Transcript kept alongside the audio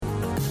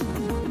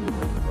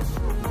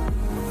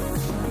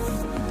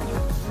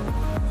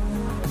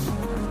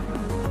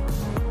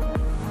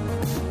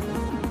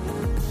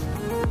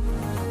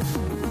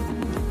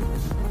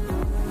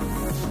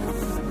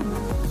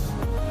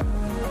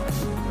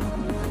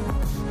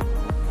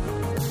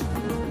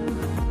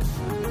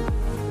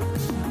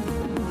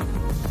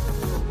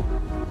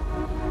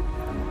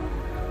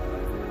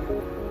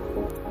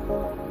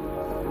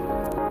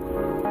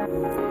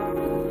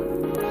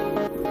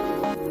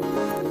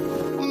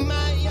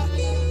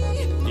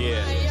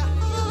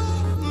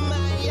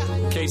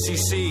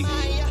JCC,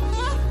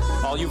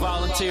 all you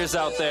volunteers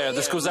out there,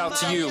 this goes out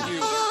to you.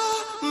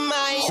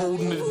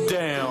 Holding it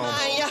down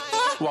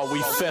while we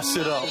fess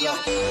it up.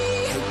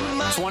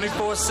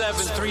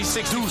 24/7,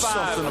 365. Do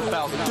something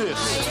about this.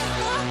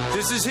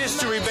 This is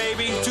history,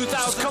 baby.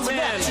 2010. Coming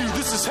at you.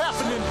 This is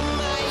happening.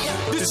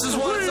 This is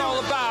what it's all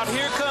about.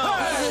 Here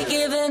comes. We're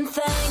giving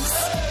thanks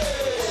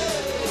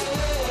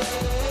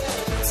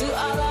to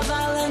all our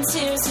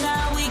volunteers.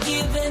 Now we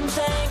giving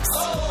thanks.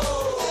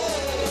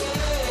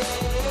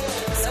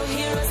 So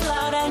hear us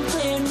loud and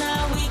clear.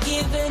 Now we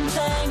giving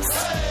thanks.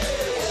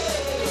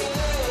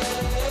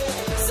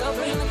 So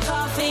bring the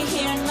coffee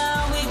here.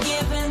 Now we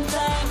giving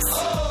thanks.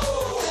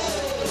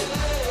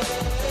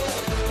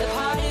 The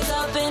party's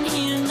up in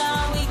here.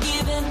 Now we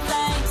giving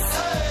thanks.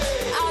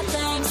 Our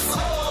thanks.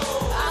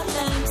 Our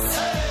thanks.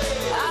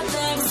 Our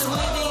thanks.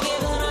 We be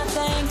giving our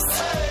thanks.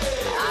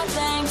 Our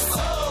thanks.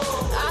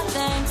 Our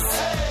thanks.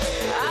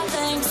 Our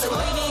thanks.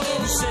 We be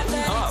giving our Sitting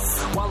up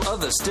thanks. while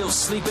others still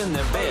sleep in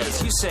their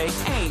beds. You say,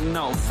 ain't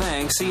no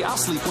thanks. See, I'll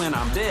sleep when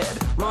I'm dead.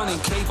 Running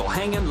cable,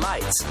 hanging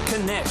lights,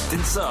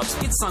 connecting subs.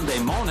 It's Sunday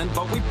morning,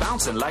 but we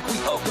bouncing like we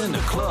up in the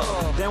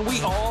club. Then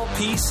we all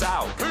peace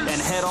out and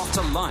head off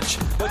to lunch.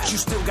 But you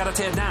still gotta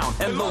tear down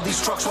and load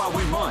these trucks while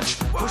we munch.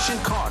 Pushing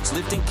carts,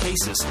 lifting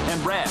cases,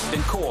 and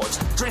rapping chords.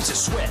 Drenched in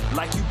sweat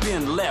like you've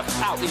been left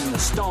out in the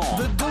storm.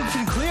 The dude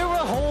can clear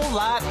a whole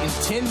lot in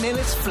 10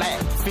 minutes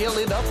flat. Fill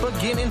it up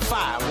again in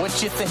 5. What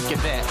you think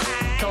of that?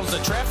 Cause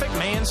the traffic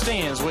man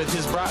stands with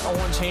his bright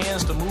orange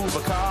hands to move a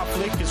car,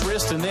 flick his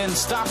wrist, and then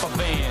stop a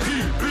van.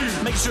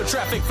 Make sure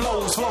traffic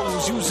flows,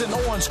 using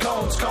orange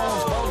cones,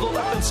 bundled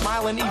up and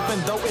smiling even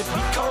though it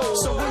be cold.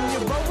 So when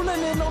you're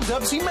rolling in on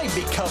dubs, he may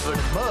be covered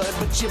in mud,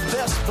 but you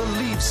best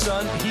believe,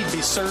 son, he'd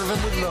be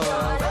serving with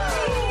love.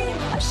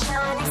 A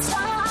shining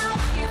star,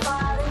 you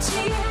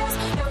volunteers,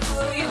 know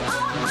who you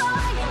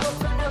are, you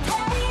open no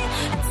pain,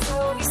 and so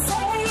we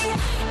say,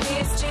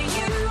 here's to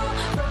you,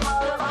 from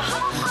all of our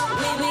hearts.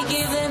 We be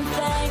giving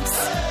thanks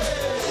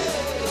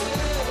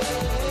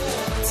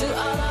to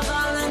all our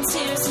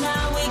volunteers,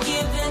 now we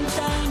giving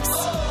thanks.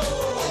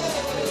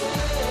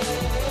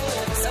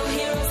 So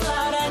hear us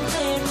loud and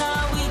clear,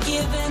 now we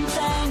giving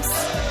thanks.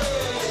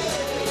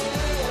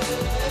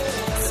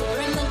 So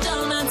bring the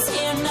donuts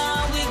here, now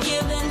we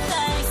giving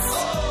thanks.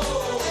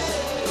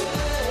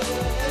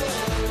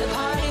 The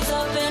party's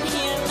up in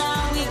here,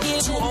 now we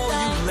giving To all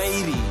thanks. you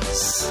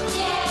ladies,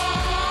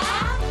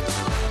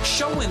 Yeah,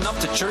 showing up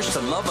to church to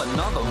love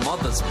another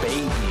mother's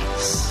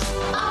babies.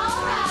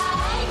 alright.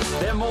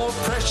 They're more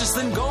precious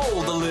than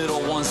gold, the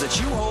little ones that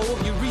you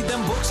hold. You read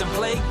them books and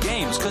play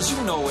games, cause you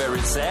know where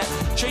it's at.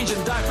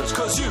 Changing diapers,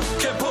 cause you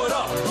can put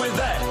up with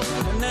that.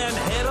 And then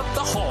head up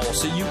the hall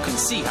so you can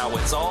see how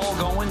it's all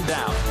going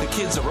down. The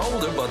kids are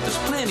older, but there's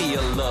plenty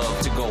of love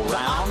to go The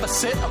round.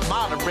 opposite of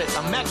moderate,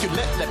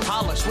 immaculately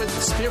polished with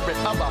the spirit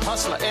of a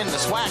hustler and the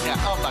swagger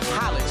of a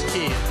college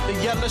kid. The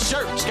yellow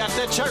shirts got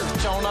their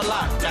church on a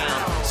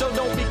lockdown. So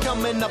don't be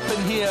coming up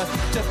in here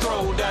to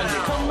throw down. You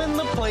come in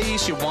the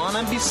place you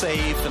wanna be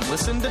safe and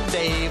listen to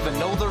Dave and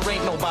know there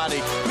ain't nobody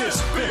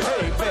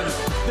misbehaving.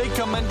 They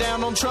coming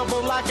down on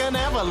trouble like an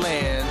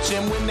avalanche,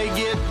 and when they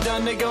get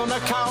done, they gonna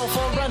call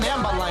for an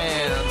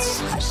ambulance.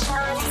 A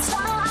shining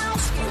star,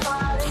 you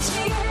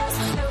volunteers,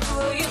 know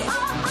who you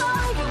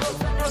are, you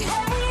open no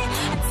pain,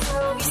 and so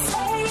we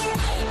say,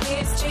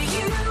 here's to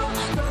you,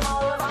 from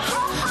all of our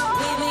hearts.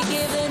 We be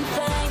giving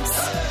thanks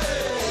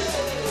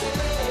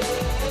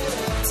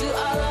to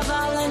all our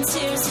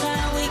volunteers,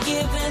 now we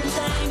giving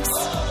thanks.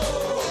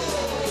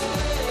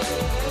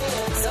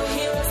 So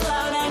hear us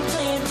loud and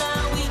clear,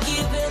 now we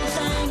giving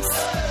thanks.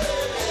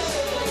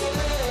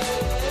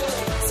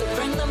 So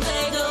bring them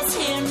bagels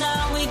here,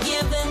 now we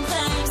giving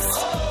thanks.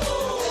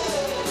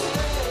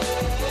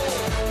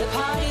 The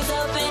party's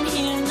up in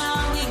here,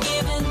 now we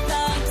giving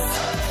thanks.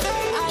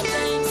 Our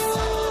thanks,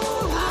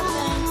 our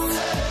thanks,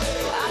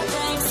 our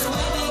thanks.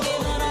 We be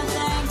giving our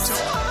thanks.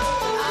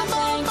 Our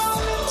thanks, our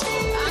thanks,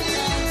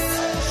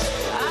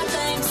 our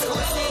thanks.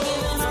 We be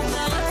giving our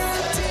thanks.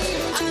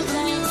 Our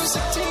thanks, our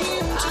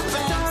thanks,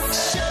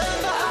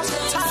 our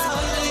thanks.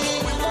 We be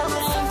giving our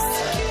thanks.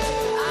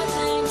 Our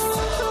thanks,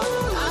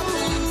 our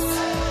thanks,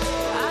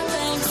 our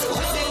thanks.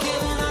 We be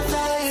giving our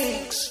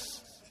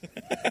thanks.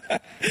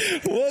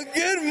 Well,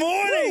 good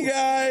morning,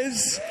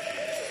 guys.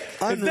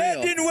 If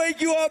that didn't wake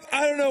you up,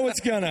 I don't know what's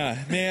gonna.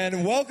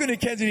 Man, welcome to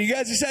Kensington. You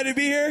guys excited to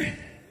be here?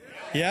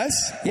 Yes?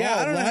 Yeah,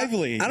 Wow, I don't know.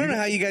 lively. I don't know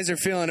how you guys are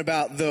feeling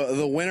about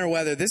the winter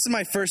weather. This is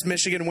my first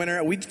Michigan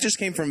winter. We just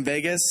came from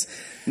Vegas.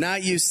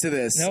 Not used to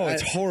this. No,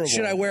 it's horrible.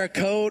 Should I wear a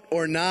coat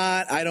or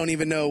not? I don't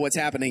even know what's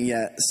happening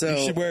yet. So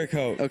You should wear a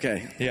coat.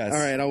 Okay. Yes. All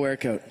right, I'll wear a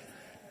coat.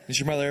 Did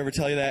your mother ever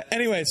tell you that?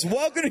 Anyways,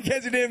 welcome to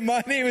Kensington.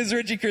 My name is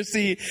Richie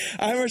Christie.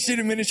 I'm our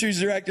Student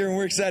Ministries Director, and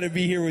we're excited to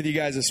be here with you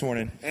guys this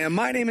morning. And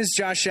my name is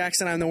Josh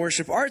Jackson. I'm the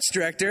Worship Arts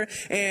Director.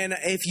 And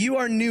if you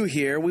are new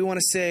here, we want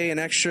to say an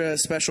extra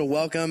special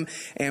welcome,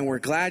 and we're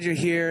glad you're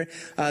here.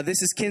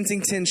 This is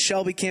Kensington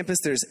Shelby campus.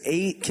 There's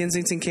 8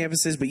 Kensington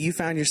campuses, but you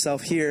found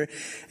yourself here,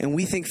 and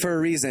we think for a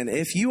reason.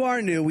 If you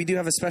are new, we do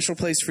have a special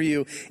place for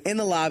you in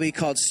the lobby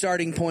called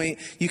Starting Point.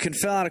 You can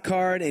fill out a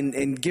card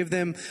and give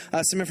them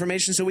some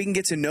information so we can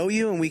get to know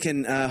you and we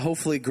can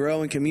hopefully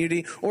grow in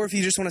community. Or if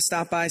you just want to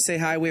stop by, say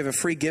hi, we have a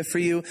free gift for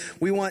you.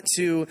 We want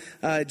to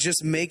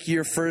just make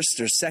your first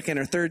or second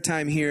or third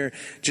time here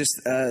just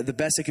the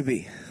best it could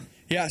be.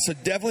 Yeah, so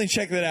definitely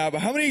check that out.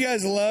 But how many of you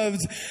guys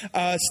loved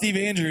Steve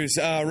Andrews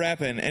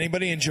rapping?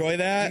 Anybody enjoy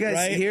that? You guys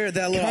right? hear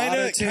that little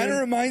auto-tune? Kind of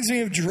reminds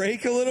me of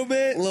Drake a little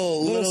bit. A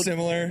little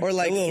similar. Or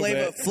like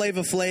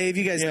Flava Flav.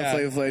 You guys know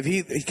Flava Flav.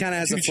 He kind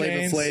of has a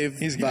Flava Flav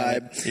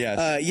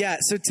vibe.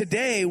 Yes. So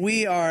today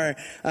we are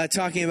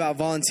talking about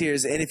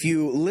volunteers. And if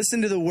you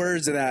listen to the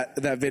words of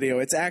that video,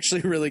 it's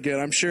actually really good.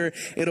 I'm sure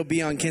it'll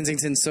be on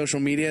Kensington's social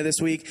media this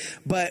week.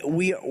 But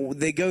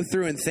they go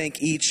through and thank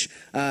each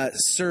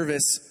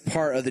service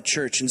part of the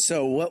church. And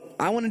so what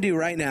I want to do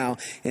right now,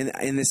 and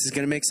this is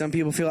going to make some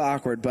people feel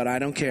awkward, but I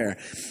don't care.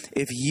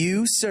 If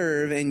you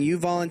serve and you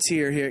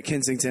volunteer here at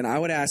Kensington, I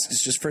would ask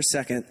just for a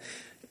second,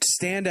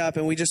 stand up,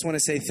 and we just want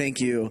to say thank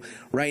you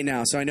right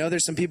now. So I know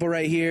there's some people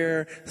right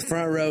here,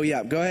 front row.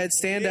 Yeah, go ahead,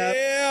 stand up.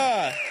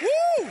 Yeah.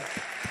 Woo!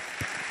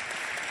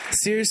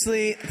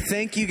 Seriously,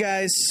 thank you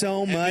guys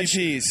so much.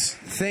 MVPs.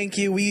 Thank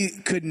you. We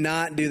could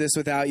not do this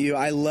without you.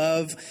 I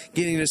love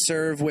getting to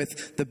serve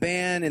with the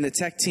band and the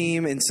tech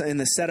team and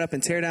the setup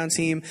and teardown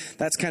team.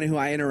 That's kind of who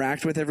I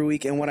interact with every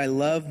week. And what I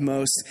love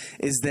most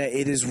is that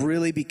it has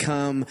really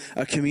become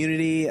a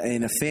community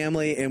and a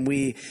family. And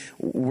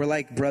we're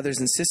like brothers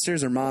and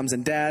sisters or moms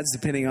and dads,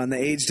 depending on the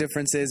age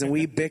differences. And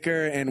we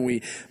bicker and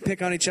we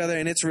pick on each other.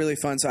 And it's really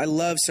fun. So I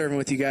love serving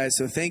with you guys.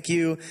 So thank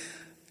you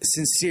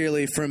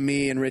sincerely from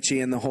me and Richie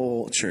and the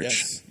whole church.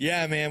 Yes.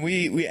 Yeah, man,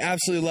 we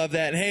absolutely love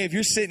that. And hey, if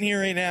you're sitting here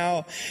right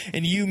now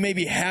and you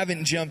maybe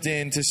haven't jumped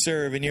in to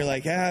serve and you're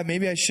like,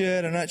 maybe I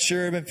should, I'm not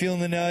sure, I've been feeling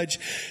the nudge,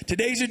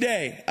 today's your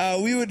day.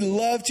 We would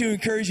love to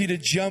encourage you to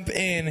jump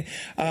in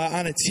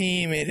on a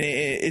team.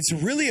 It's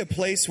really a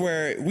place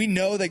where we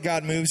know that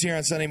God moves here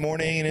on Sunday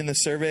morning and in the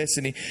service,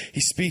 and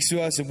he speaks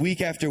to us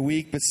week after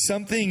week, but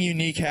something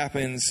unique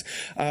happens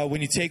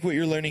when you take what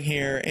you're learning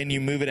here and you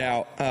move it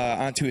out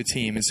onto a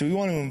team. And so we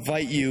want to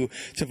invite you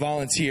to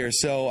volunteer.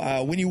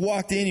 So when you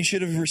walked in, you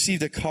should have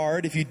received a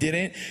card. If you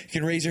didn't, you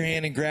can raise your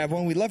hand and grab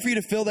one. We'd love for you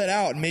to fill that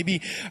out and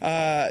maybe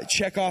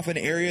check off an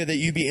area that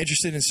you'd be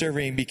interested in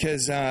serving,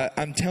 because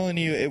I'm telling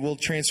you, it will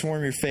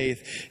transform your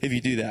faith if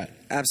you do that.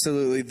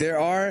 Absolutely. There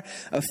are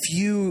a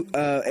few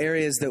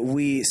areas that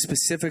we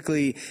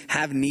specifically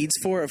have needs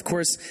for. Of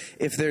course,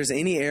 if there's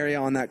any area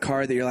on that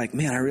card that you're like,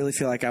 man, I really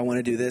feel like I want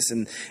to do this,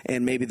 and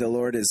maybe the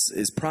Lord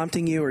is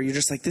prompting you, or you're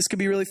just like, this could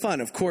be really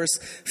fun. Of course,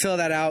 fill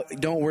that out.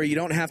 Don't worry. You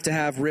don't have to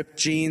have ripped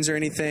jeans or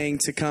anything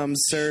to come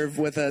serve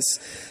with us.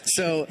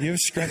 So you have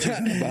scratches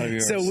on the bottom of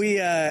yours. So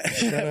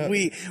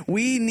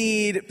we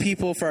need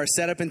people for our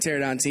setup and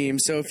teardown team.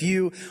 So if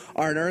you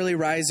are an early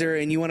riser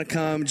and you want to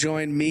come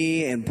join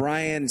me and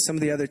Brian and some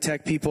of the other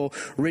tech people,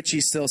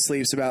 Richie still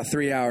sleeps about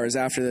 3 hours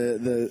after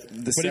the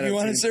But if you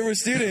want to serve with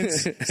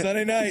students,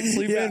 Sunday night,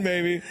 sleep in,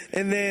 baby.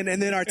 And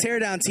then our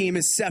teardown team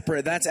is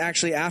separate. That's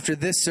actually after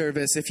this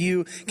service. If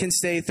you can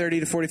stay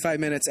 30 to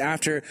 45 minutes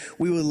after,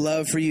 we would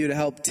love for you to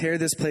help tear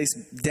this place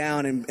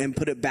down and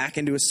put it back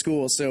into a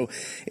school. So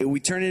we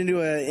turn it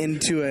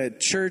into a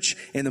church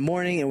in the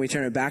morning, and we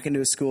turn it back into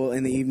a school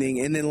in the evening.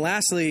 And then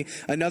lastly,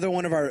 another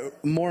one of our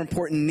more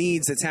important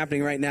needs that's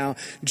happening right now,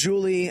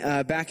 Julie,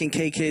 back in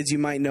K-Kids, you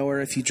might know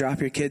her if you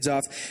drop your kids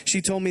off.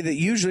 She told me that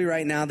usually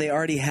right now they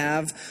already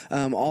have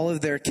all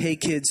of their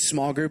K-Kids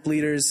small group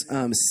leaders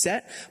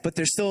set, but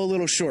they're still a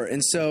little short.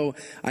 And so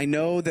I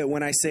know that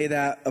when I say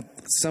that,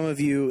 some of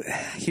you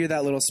hear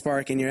that little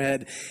spark in your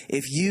head.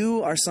 If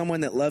you are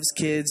someone that loves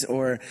kids,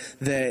 or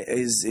that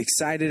is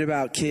excited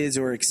about kids,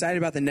 or excited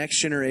about the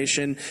next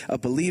generation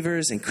of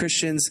believers and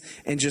Christians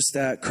and just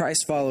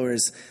Christ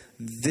followers,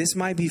 this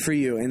might be for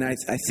you. And I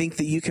think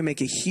that you can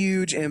make a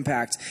huge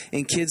impact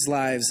in kids'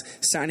 lives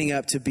signing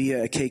up to be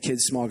a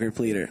K-Kids small group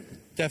leader.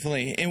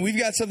 Definitely. And we've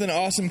got something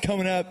awesome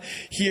coming up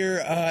here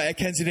at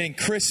Kensington.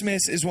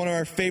 Christmas is one of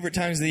our favorite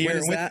times of the year. When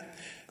is that?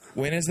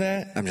 When is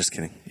that? I'm just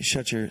kidding.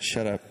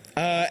 Shut up.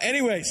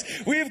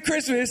 Anyways, we have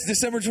Christmas,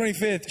 December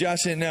 25th. Josh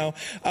didn't know.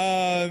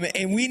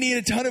 And we need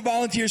a ton of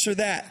volunteers for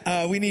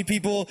that. We need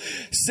people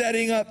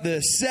setting up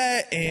the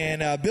set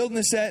and building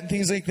the set and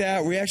things like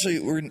that. We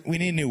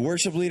need a new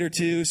worship leader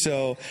too.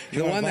 So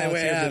the one that we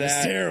have is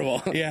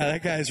terrible. Yeah,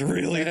 that guy's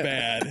really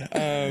bad.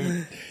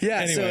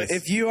 Anyways. So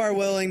if you are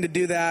willing to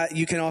do that,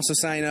 you can also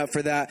sign up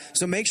for that.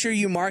 So make sure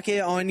you mark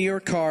it on your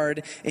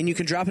card, and you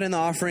can drop it in the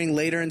offering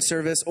later in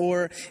service.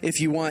 Or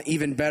if you want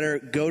even better,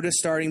 go to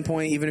Starting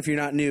Point, even if you're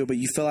not new. new, but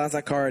you fill out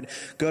that card,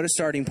 go to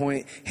Starting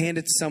Point, hand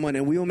it to someone,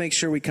 and we will make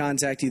sure we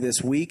contact you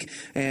this week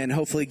and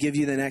hopefully give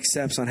you the next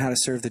steps on how to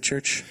serve the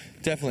church.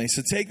 Definitely.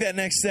 So take that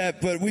next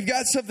step. But we've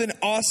got something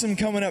awesome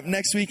coming up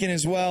next weekend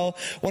as well.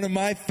 One of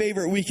my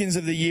favorite weekends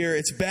of the year.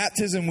 It's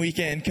baptism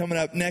weekend coming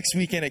up next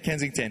weekend at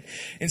Kensington.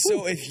 And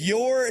so if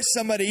you're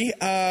somebody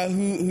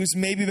who's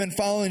maybe been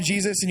following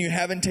Jesus and you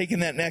haven't taken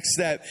that next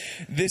step,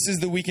 this is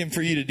the weekend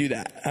for you to do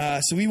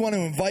that. So we want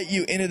to invite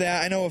you into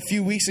that. I know a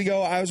few weeks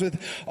ago I was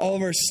with all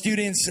of our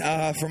students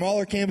from all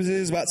our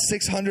campuses, about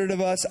 600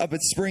 of us up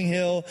at Spring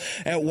Hill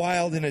at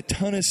Wild, and a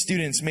ton of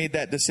students made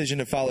that decision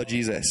to follow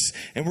Jesus.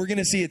 And we're going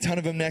to see a ton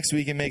of them next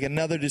week and make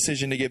another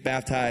decision to get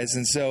baptized.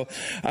 And so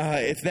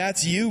if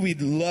that's you, we'd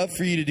love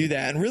for you to do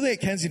that. And really at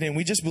Kensington,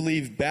 we just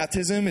believe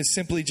baptism is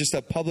simply just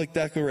a public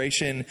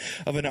declaration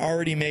of an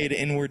already made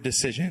inward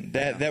decision.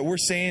 That we're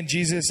saying,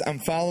 Jesus, I'm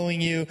following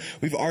you.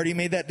 We've already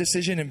made that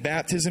decision, and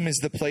baptism is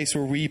the place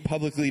where we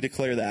publicly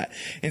declare that.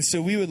 And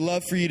so we would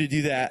love for you to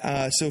do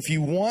that. So if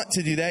you want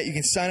to do that, you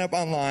can sign up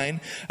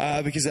online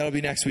because that'll be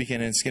next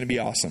weekend, and it's going to be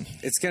awesome.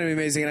 It's going to be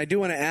amazing. And I do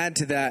want to add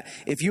to that,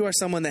 if you are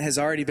someone that has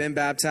already been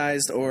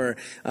baptized or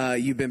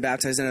you've been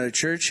baptized in another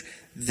church,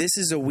 this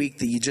is a week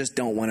that you just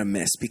don't want to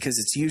miss because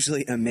it's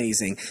usually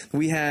amazing.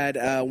 We had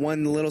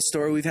one little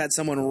story. We've had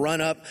someone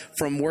run up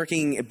from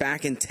working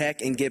back in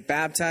tech and get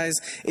baptized.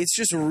 It's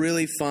just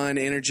really fun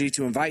energy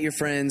to invite your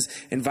friends,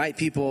 invite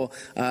people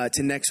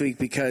to next week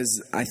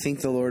because I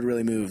think the Lord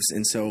really moves.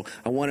 And so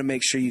I want to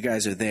make sure you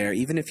guys are there.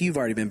 Even if you've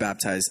already been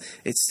baptized,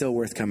 it's still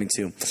worth coming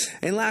to.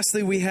 And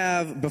lastly, we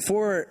have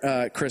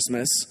before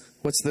Christmas.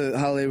 What's the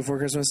holiday before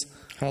Christmas?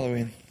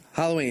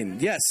 Halloween.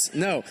 Yes.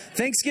 No.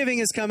 Thanksgiving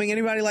is coming.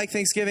 Anybody like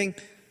Thanksgiving?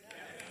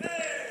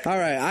 All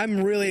right.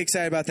 I'm really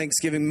excited about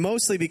Thanksgiving,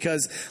 mostly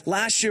because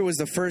last year was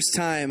the first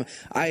time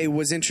I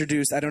was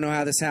introduced. I don't know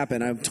how this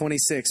happened. I'm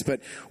 26,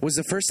 but was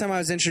the first time I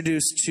was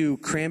introduced to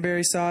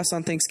cranberry sauce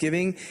on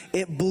Thanksgiving.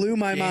 It blew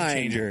my mind.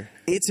 Game changer.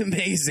 It's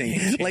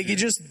amazing. Like, you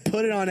just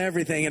put it on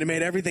everything, and it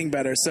made everything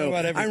better. So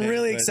I'm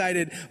really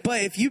excited.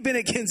 But if you've been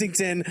at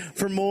Kensington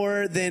for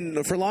longer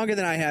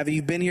than I have, and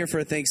you've been here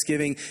for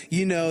Thanksgiving,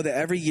 you know that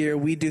every year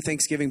we do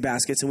Thanksgiving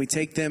baskets, and we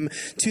take them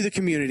to the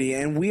community.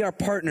 And we are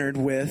partnered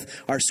with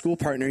our school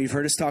partner. You've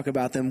heard us talk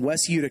about them,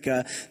 West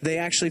Utica. They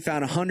actually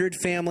found 100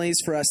 families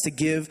for us to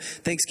give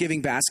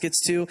Thanksgiving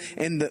baskets to.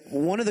 And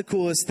one of the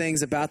coolest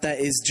things about that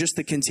is just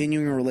the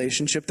continuing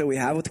relationship that we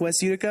have with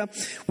West Utica.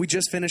 We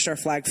just finished our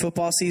flag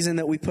football season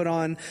that we put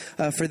on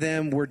for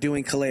them. We're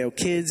doing Kaleo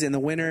Kids in the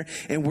winter,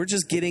 and we're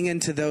just getting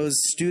into those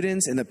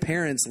students and the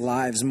parents'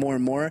 lives more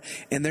and more,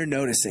 and they're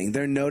noticing.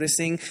 They're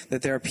noticing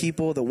that there are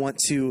people that want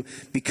to,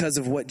 because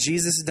of what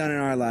Jesus has done in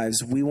our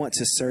lives, we want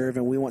to serve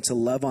and we want to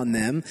love on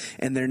them,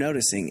 and they're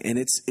noticing. And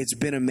it's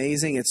been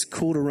amazing. It's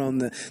cool to roam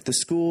the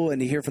school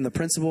and to hear from the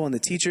principal and the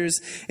teachers.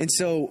 And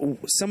so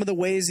some of the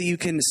ways that you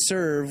can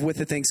serve with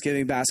the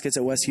Thanksgiving baskets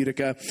at West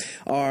Utica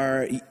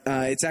are,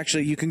 it's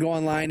actually, you can go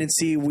online and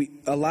see,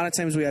 a lot of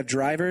times we have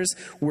drivers.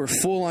 We're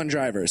full on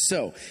drivers.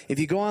 So if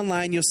you go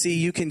online, you'll see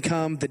you can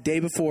come the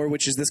day before,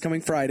 which is this coming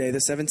Friday,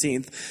 the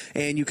 17th,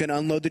 and you can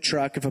unload the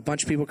truck. If a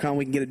bunch of people come,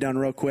 we can get it done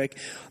real quick.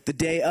 The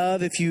day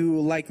of, if you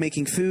like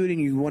making food and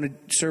you want to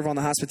serve on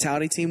the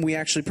hospitality team, we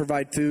actually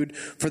provide food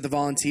for the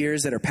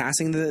volunteers that are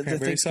passing the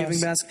Thanksgiving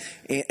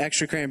basket.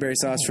 Extra cranberry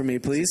sauce for me,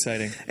 please.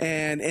 Exciting.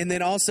 And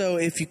then also,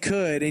 if you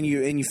could and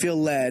you feel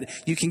led,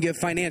 you can give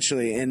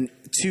financially and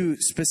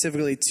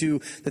specifically to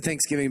the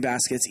Thanksgiving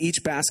baskets.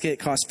 Each basket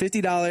costs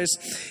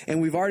 $50,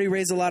 and we've already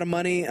raised a lot of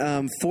money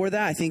for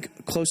that. I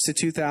think close to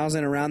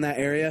 $2,000 around that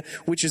area,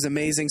 which is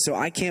amazing. So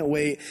I can't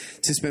wait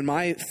to spend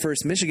my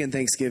first Michigan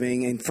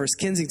Thanksgiving and first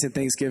Kensington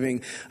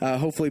Thanksgiving,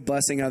 hopefully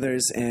blessing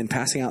others and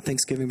passing out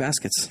Thanksgiving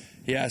baskets.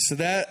 Yeah, so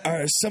that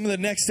are some of the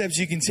next steps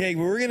you can take.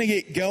 But we're going to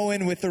get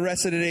going with the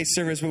rest of today's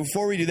service. But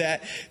before we do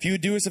that, if you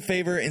would do us a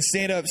favor and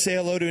stand up, say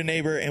hello to a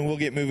neighbor, and we'll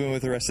get moving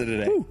with the rest of the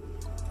day. Woo.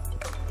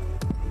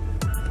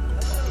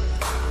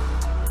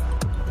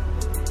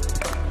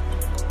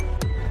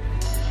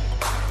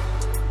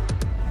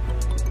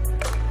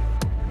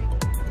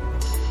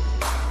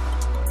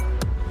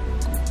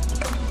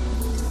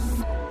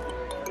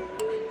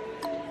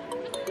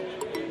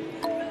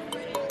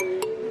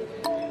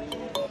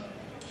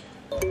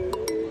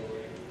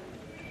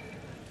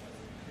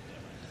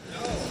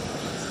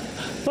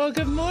 Well,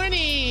 good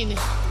morning.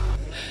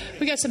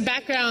 We got some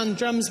background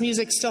drums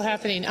music still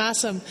happening.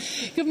 Awesome.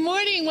 Good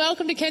morning.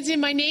 Welcome to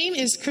Kensington. My name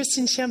is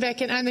Kristen Schembeck,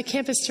 and I'm the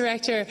campus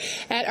director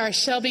at our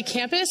Shelby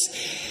campus.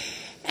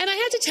 And I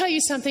have to tell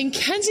you something.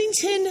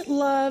 Kensington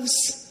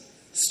loves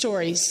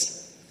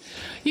stories.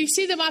 You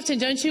see them often,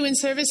 don't you, in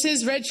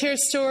services? Red chair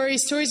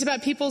stories, stories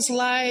about people's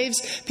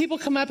lives. People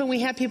come up and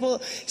we have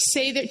people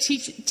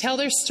tell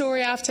their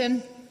story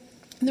often.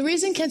 And the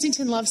reason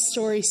Kensington loves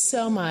stories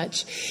so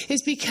much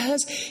is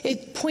because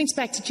it points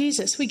back to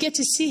Jesus. We get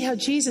to see how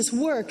Jesus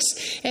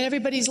works in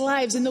everybody's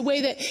lives and the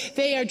way that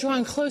they are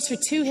drawn closer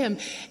to him.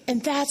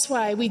 And that's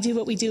why we do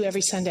what we do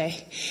every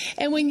Sunday.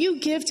 And when you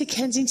give to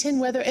Kensington,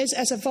 whether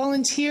as a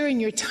volunteer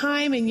in your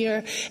time and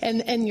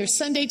your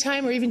Sunday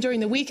time, or even during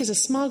the week as a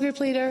small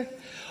group leader,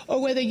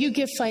 or whether you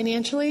give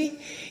financially,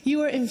 you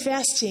are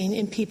investing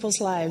in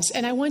people's lives.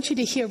 And I want you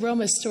to hear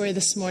Roma's story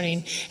this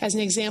morning as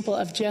an example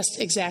of just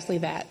exactly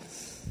that.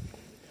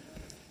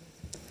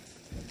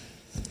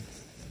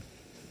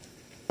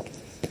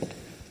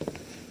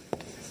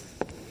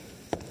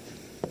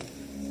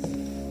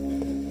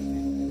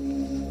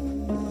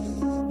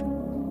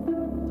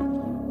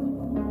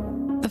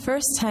 The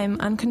first time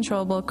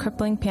uncontrollable,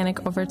 crippling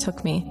panic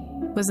overtook me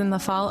was in the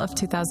fall of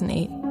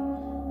 2008.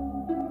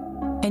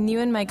 I knew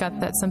in my gut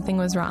that something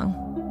was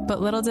wrong,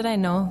 but little did I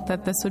know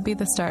that this would be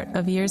the start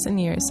of years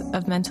and years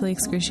of mentally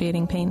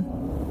excruciating pain.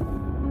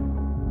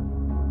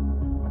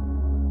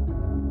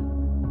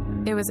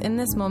 It was in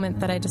this moment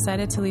that I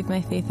decided to leave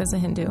my faith as a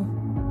Hindu.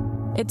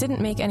 It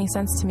didn't make any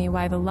sense to me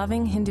why the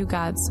loving Hindu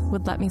gods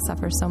would let me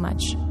suffer so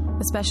much,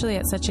 especially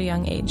at such a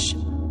young age.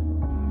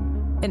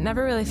 It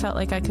never really felt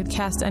like I could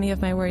cast any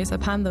of my worries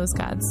upon those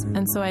gods,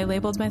 and so I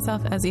labeled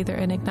myself as either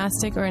an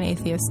agnostic or an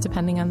atheist,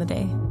 depending on the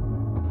day.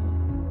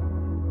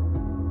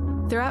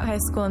 Throughout high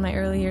school and my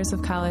early years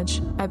of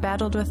college, I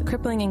battled with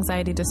crippling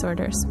anxiety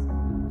disorders.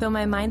 Though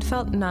my mind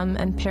felt numb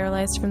and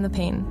paralyzed from the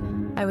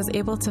pain, I was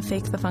able to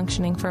fake the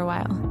functioning for a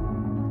while.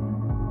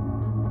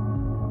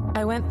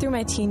 I went through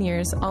my teen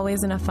years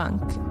always in a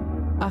funk,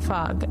 a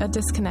fog, a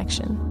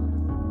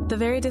disconnection. The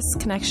very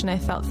disconnection I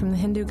felt from the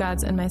Hindu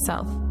gods and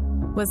myself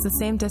was the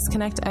same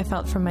disconnect I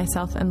felt from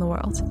myself and the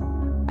world.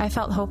 I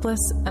felt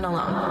hopeless and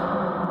alone.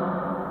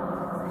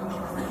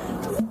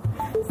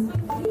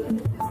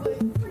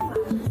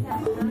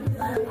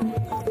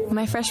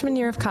 My freshman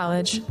year of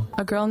college,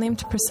 a girl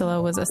named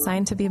Priscilla was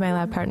assigned to be my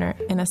lab partner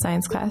in a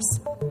science class.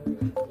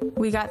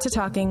 We got to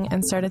talking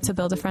and started to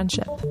build a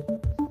friendship.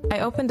 I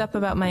opened up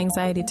about my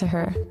anxiety to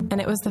her,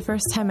 and it was the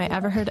first time I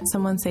ever heard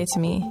someone say to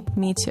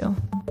me too.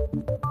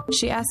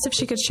 She asked if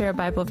she could share a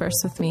Bible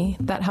verse with me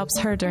that helps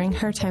her during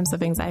her times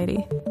of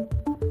anxiety.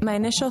 My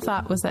initial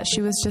thought was that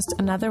she was just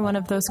another one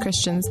of those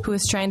Christians who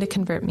was trying to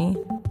convert me,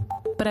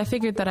 but I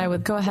figured that I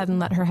would go ahead and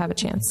let her have a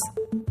chance.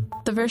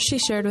 The verse she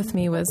shared with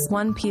me was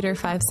 1 Peter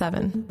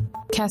 5:7.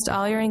 Cast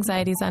all your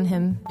anxieties on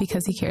him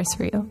because he cares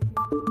for you.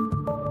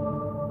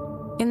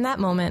 In that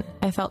moment,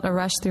 I felt a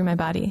rush through my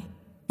body.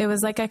 It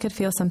was like I could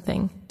feel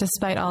something,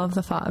 despite all of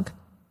the fog.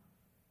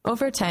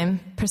 Over time,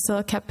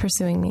 Priscilla kept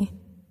pursuing me.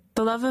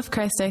 The love of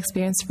Christ I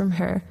experienced from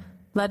her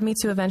led me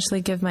to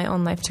eventually give my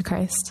own life to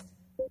Christ.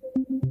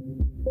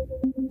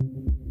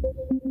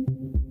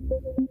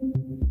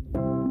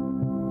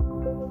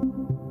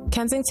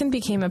 Kensington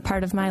became a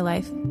part of my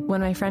life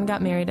when my friend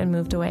got married and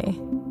moved away.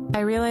 I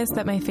realized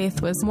that my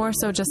faith was more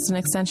so just an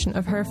extension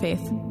of her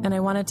faith, and I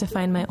wanted to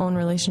find my own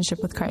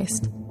relationship with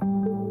Christ.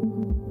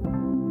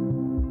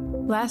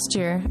 Last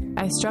year,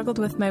 I struggled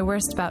with my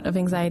worst bout of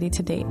anxiety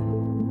to date.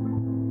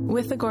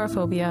 With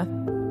agoraphobia,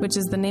 which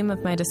is the name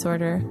of my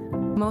disorder,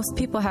 most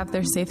people have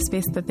their safe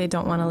space that they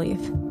don't want to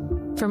leave.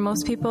 For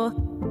most people,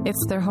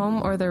 it's their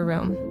home or their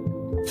room.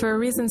 For a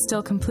reason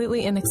still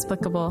completely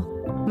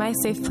inexplicable, my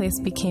safe place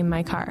became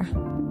my car.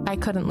 I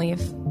couldn't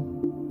leave.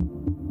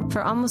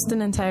 For almost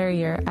an entire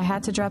year, I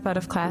had to drop out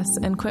of class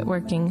and quit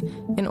working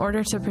in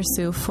order to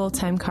pursue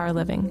full-time car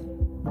living.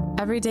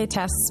 Everyday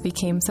tasks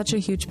became such a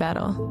huge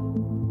battle.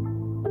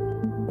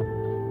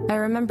 I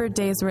remember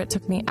days where it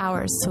took me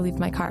hours to leave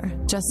my car,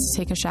 just to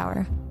take a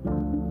shower.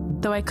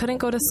 Though I couldn't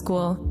go to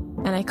school,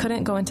 and I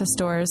couldn't go into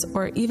stores,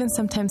 or even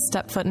sometimes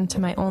step foot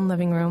into my own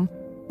living room,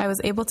 I was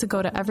able to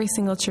go to every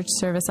single church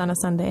service on a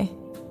Sunday.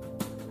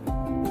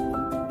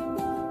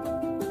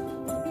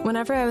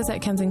 Whenever I was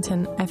at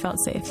Kensington, I felt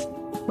safe.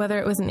 Whether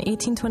it was an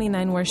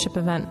 1829 worship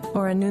event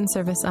or a noon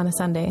service on a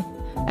Sunday,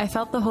 I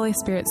felt the Holy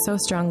Spirit so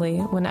strongly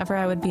whenever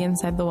I would be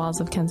inside the walls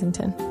of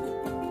Kensington.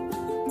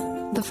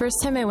 The first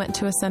time I went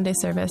to a Sunday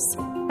service,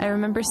 I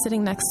remember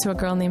sitting next to a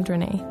girl named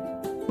Renee.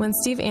 When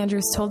Steve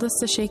Andrews told us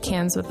to shake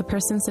hands with the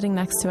person sitting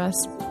next to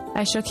us,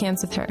 I shook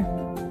hands with her.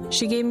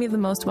 She gave me the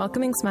most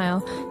welcoming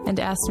smile and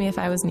asked me if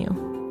I was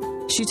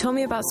new. She told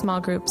me about small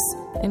groups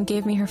and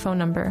gave me her phone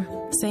number,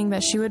 saying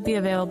that she would be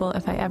available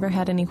if I ever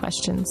had any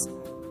questions.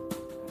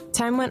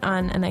 Time went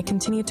on and I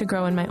continued to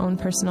grow in my own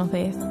personal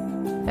faith.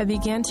 I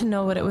began to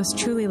know what it was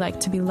truly like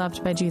to be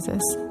loved by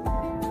Jesus.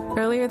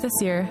 Earlier this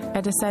year,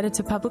 I decided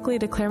to publicly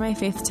declare my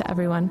faith to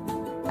everyone.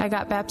 I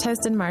got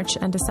baptized in March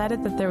and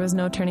decided that there was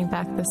no turning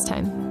back this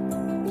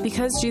time.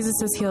 Because Jesus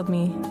has healed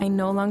me, I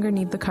no longer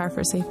need the car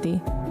for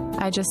safety.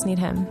 I just need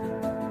Him.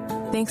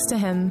 Thanks to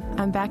Him,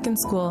 I'm back in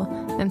school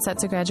and set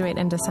to graduate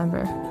in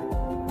December.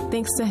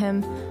 Thanks to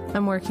Him,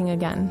 I'm working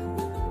again.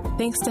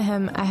 Thanks to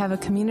Him, I have a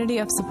community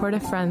of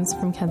supportive friends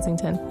from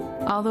Kensington,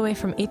 all the way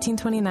from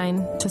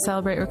 1829 to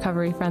Celebrate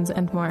Recovery friends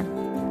and more.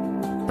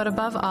 But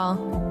above all,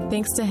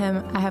 thanks to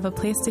Him, I have a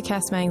place to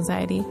cast my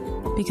anxiety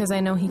because I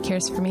know He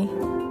cares for me.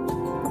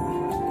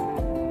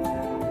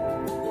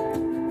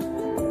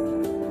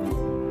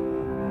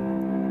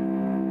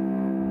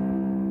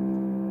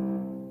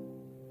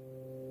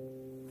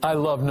 I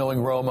love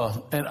knowing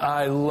Roma, and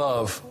I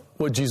love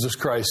what Jesus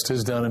Christ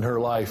has done in her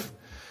life.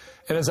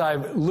 And as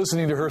I'm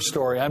listening to her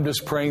story, I'm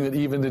just praying that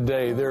even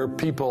today there are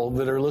people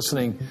that are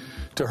listening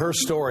to her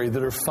story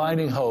that are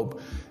finding hope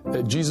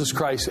that Jesus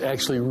Christ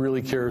actually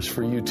really cares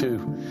for you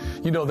too.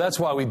 You know, that's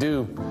why we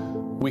do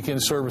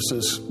weekend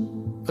services.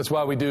 That's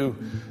why we do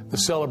the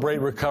Celebrate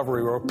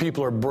Recovery, where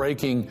people are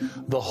breaking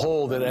the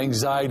hole that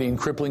anxiety and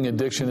crippling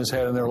addiction has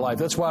had in their life.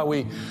 That's why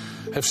we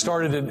have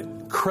started an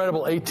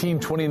incredible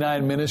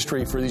 1829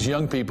 ministry for these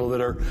young people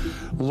that are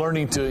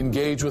learning to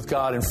engage with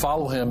God and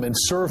follow Him and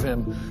serve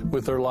Him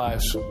with their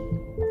lives.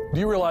 Do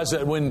you realize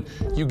that when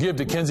you give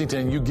to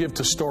Kensington, you give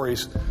to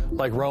stories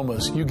like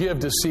Roma's? You give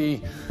to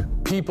see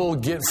people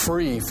get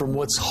free from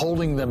what's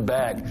holding them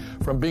back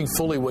from being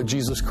fully what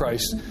Jesus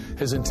Christ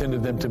has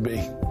intended them to be.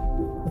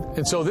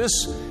 And so this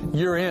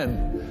year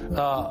in,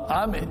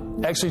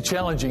 I'm actually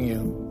challenging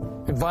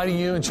you, inviting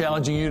you and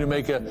challenging you to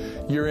make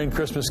a year-end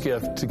Christmas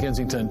gift to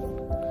Kensington.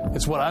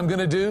 It's what I'm going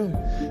to do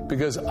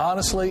because,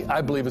 honestly,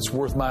 I believe it's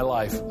worth my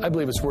life. I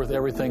believe it's worth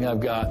everything I've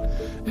got,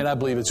 and I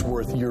believe it's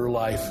worth your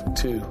life,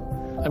 too.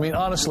 I mean,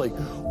 honestly,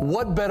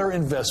 what better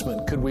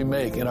investment could we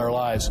make in our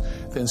lives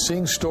than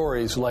seeing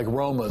stories like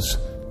Roma's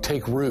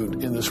take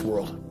root in this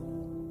world?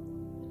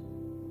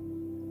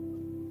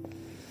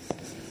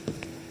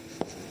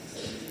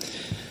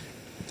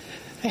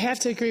 I have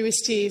to agree with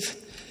Steve.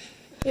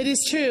 It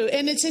is true.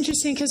 And it's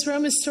interesting because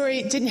Roma's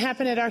story didn't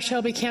happen at our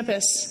Shelby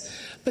campus.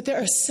 But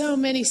there are so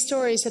many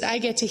stories that I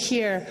get to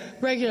hear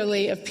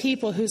regularly of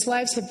people whose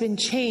lives have been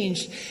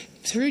changed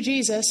through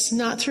Jesus,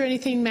 not through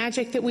anything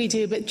magic that we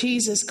do, but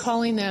Jesus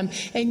calling them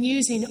and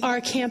using our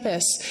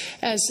campus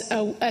as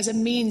a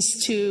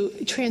means to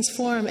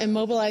transform and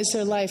mobilize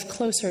their life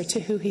closer to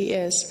who He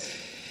is.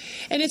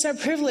 And it's our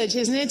privilege,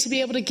 isn't it, to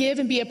be able to give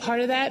and be a part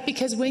of that?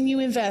 Because when you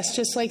invest,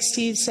 just like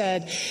Steve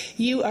said,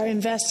 you are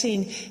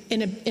investing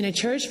in a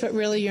church, but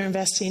really you're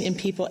investing in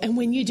people. And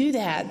when you do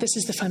that, this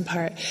is the fun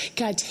part.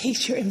 God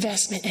takes your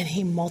investment and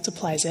He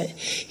multiplies it.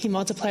 He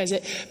multiplies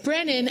it.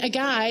 Brennan, a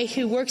guy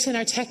who works in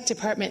our tech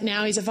department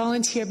now, he's a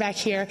volunteer back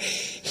here.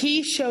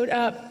 He showed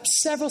up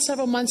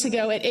several months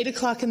ago at 8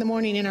 o'clock in the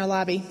morning in our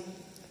lobby.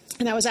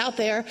 And I was out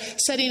there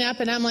setting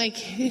up, and I'm like,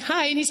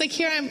 hi. And he's like,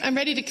 here, I'm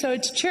ready to go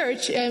to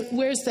church.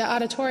 Where's the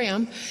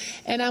auditorium?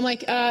 And I'm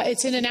like,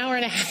 it's in an hour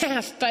and a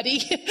half, buddy.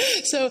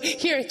 So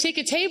here, take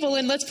a table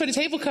and let's put a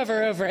table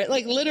cover over it.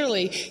 Like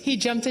literally, he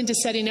jumped into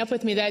setting up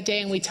with me that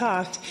day and we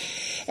talked.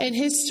 And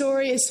his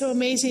story is so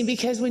amazing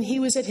because when he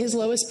was at his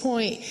lowest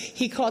point,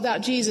 he called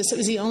out Jesus. It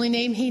was the only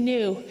name he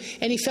knew.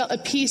 And he felt a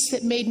peace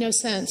that made no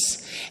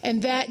sense.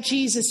 And that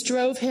Jesus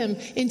drove him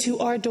into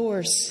our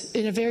doors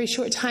in a very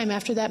short time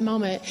after that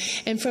moment.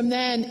 And from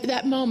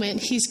that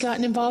moment, he's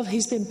gotten involved.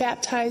 He's been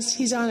baptized.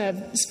 He's on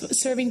a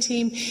serving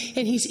team.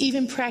 And he's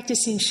even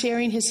practicing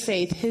sharing his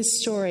faith,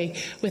 his story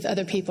with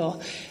other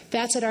people.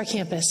 That's at our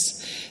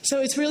campus.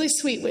 So it's really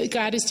sweet what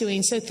God is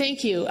doing. So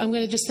thank you. I'm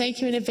going to just thank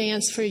you in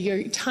advance for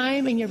your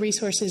time and your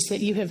resources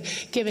that you have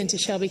given to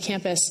Shelby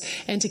campus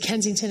and to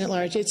Kensington at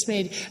large. It's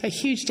made a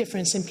huge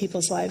difference in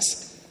people's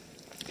lives.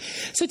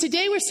 So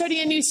today we're starting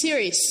a new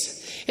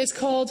series. It's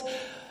called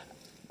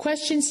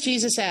Questions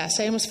Jesus Asked.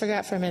 I almost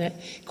forgot for a minute.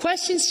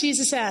 Questions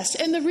Jesus Asked.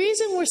 And the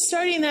reason we're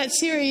starting that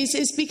series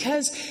is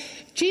because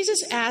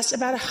Jesus asked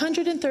about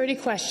 130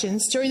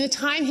 questions during the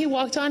time He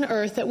walked on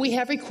earth that we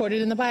have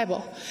recorded in the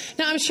Bible.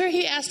 Now, I'm sure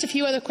He asked a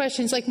few other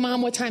questions like,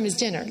 Mom, what time is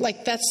dinner?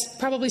 Like, that's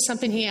probably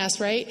something He asked,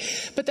 right?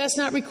 But that's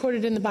not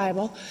recorded in the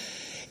Bible.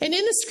 And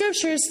in the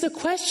scriptures, the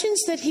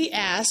questions that He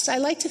asked, I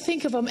like to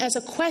think of them as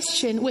a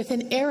question with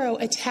an arrow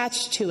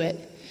attached to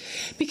it.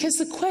 Because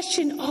the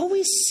question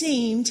always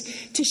seemed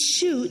to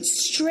shoot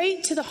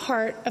straight to the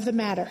heart of the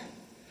matter.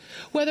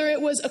 Whether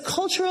it was a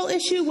cultural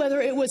issue,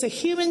 whether it was a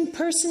human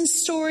person's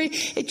story,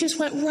 it just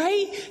went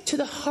right to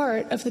the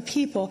heart of the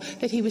people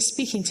that He was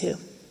speaking to.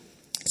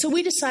 So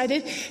we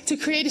decided to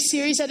create a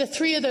series out of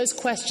 3 of those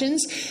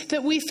questions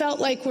that we felt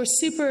like were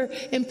super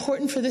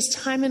important for this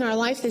time in our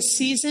life, this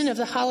season of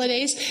the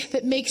holidays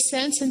that makes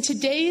sense. And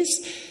today's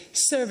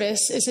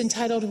service is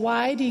entitled,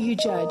 Why Do You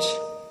Judge?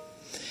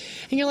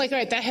 And you're like, all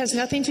right, that has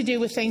nothing to do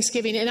with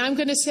Thanksgiving. And I'm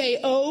going to say,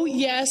 oh,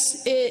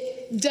 yes,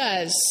 it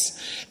does.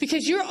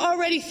 Because you're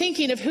already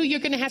thinking of who you're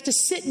going to have to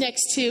sit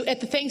next to at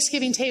the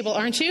Thanksgiving table,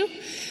 aren't you?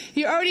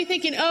 You're already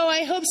thinking, oh,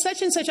 I hope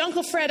such and such,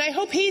 Uncle Fred, I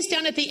hope he's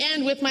down at the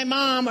end with my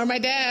mom or my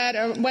dad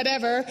or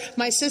whatever,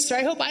 my sister.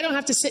 I hope I don't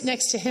have to sit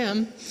next to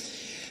him.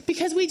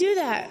 Because we do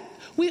that.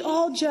 We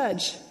all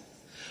judge.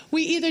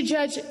 We either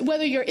judge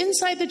whether you're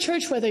inside the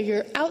church, whether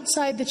you're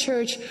outside the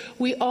church.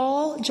 We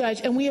all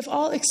judge, and we have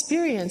all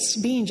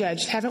experienced being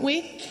judged, haven't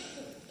we?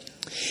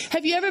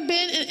 Have you ever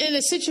been in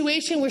a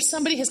situation where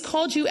somebody has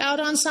called you out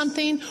on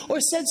something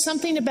or said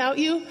something about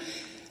you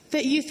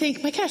that you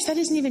think, my gosh, that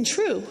isn't even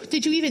true?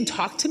 Did you even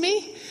talk to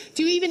me?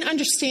 Do you even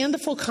understand the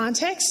full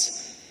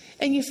context?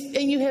 And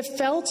you have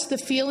felt the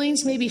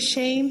feelings, maybe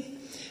shame,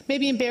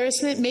 maybe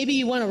embarrassment, maybe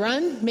you want to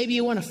run, maybe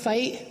you want to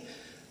fight,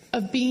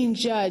 of being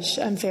judged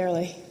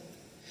unfairly.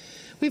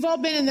 We've all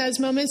been in those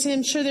moments, and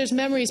I'm sure there's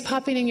memories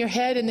popping in your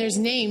head, and there's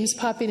names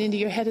popping into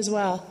your head as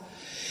well.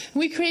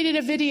 We created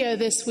a video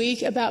this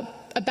week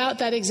about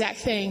that exact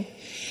thing.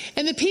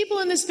 And the people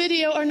in this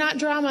video are not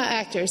drama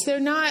actors.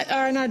 They're not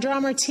in our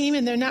drama team,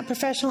 and they're not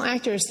professional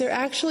actors. They're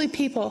actually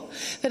people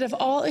that have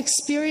all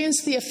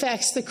experienced the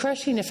effects, the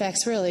crushing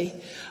effects, really,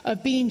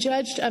 of being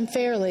judged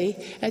unfairly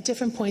at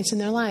different points in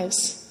their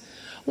lives.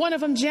 One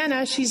of them,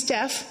 Jenna, she's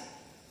deaf.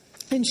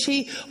 And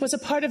she was a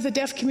part of the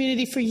deaf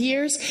community for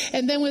years,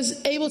 and then was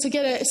able to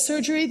get a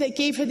surgery that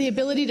gave her the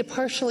ability to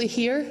partially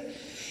hear.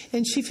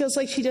 And she feels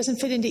like she doesn't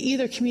fit into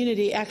either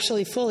community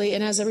actually fully,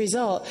 and as a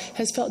result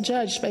has felt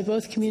judged by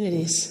both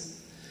communities.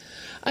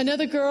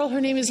 Another girl, her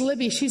name is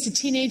Libby. She's a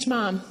teenage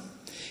mom.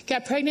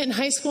 Got pregnant in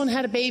high school and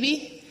had a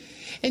baby.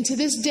 And to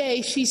this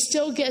day, she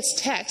still gets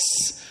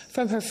texts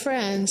from her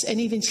friends and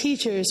even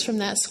teachers from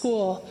that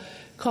school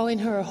calling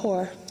her a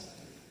whore.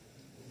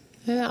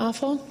 Isn't that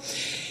awful?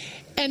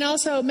 And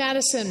also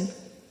Madison,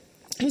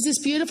 who's this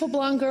beautiful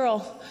blonde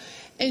girl.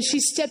 And she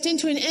stepped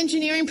into an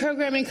engineering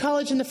program in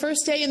college, and the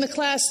first day in the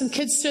class, some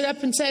kids stood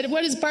up and said,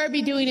 "What is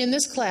Barbie doing in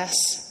this class?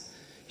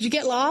 Did you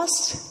get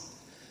lost?"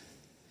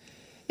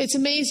 It's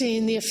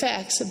amazing the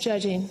effects of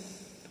judging.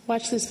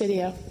 Watch this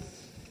video.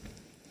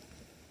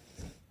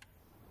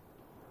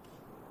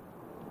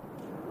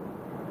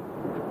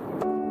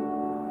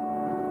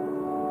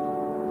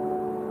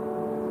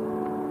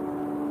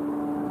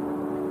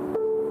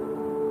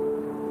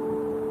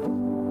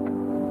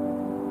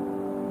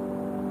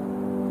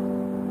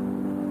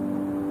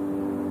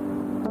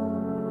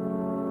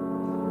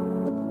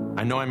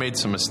 I know I made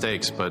some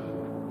mistakes, but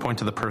point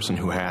to the person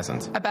who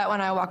hasn't. I bet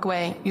when I walk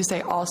away, you say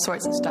all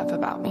sorts of stuff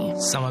about me.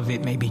 Some of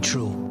it may be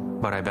true,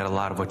 but I bet a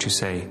lot of what you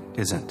say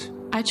isn't.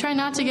 I try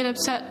not to get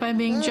upset by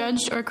being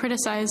judged or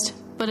criticized,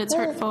 but it's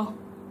hurtful.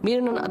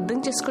 మీరు నన్ను అర్థం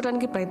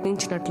చేసుకోవడానికి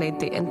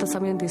ప్రయత్నించినట్లయితే ఎంత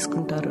సమయం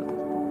తీసుకుంటారు?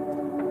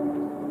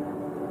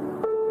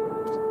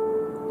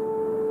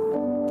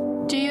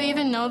 Do you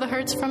even know the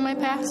hurts from my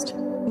past?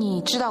 你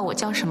知道我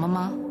叫什么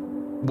吗?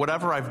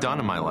 Whatever I've done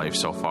in my life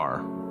so far,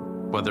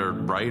 whether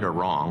right or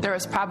wrong, there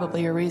is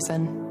probably a reason.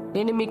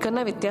 నేను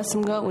మీకన్నా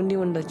వ్యత్యాసంగా ఉండి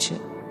ఉండొచ్చు.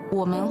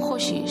 我们或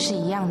许是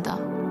一样的.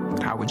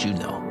 How would you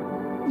know?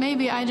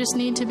 Maybe I just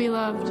need to be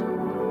loved.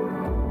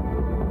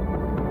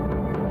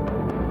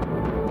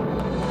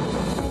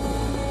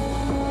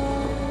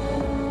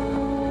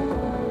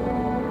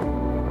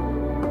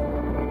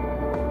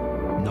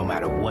 No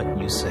matter what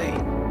you say.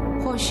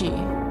 或许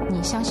你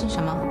相信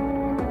什么?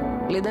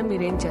 లేదా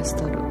మీరేం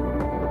చేస్తారు?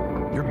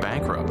 You're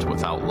bankrupt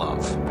without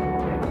love.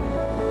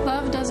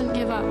 Love doesn't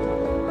give up.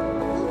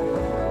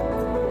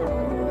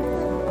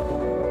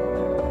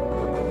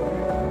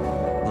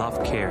 Love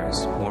cares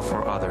more for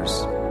others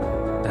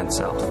than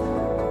self.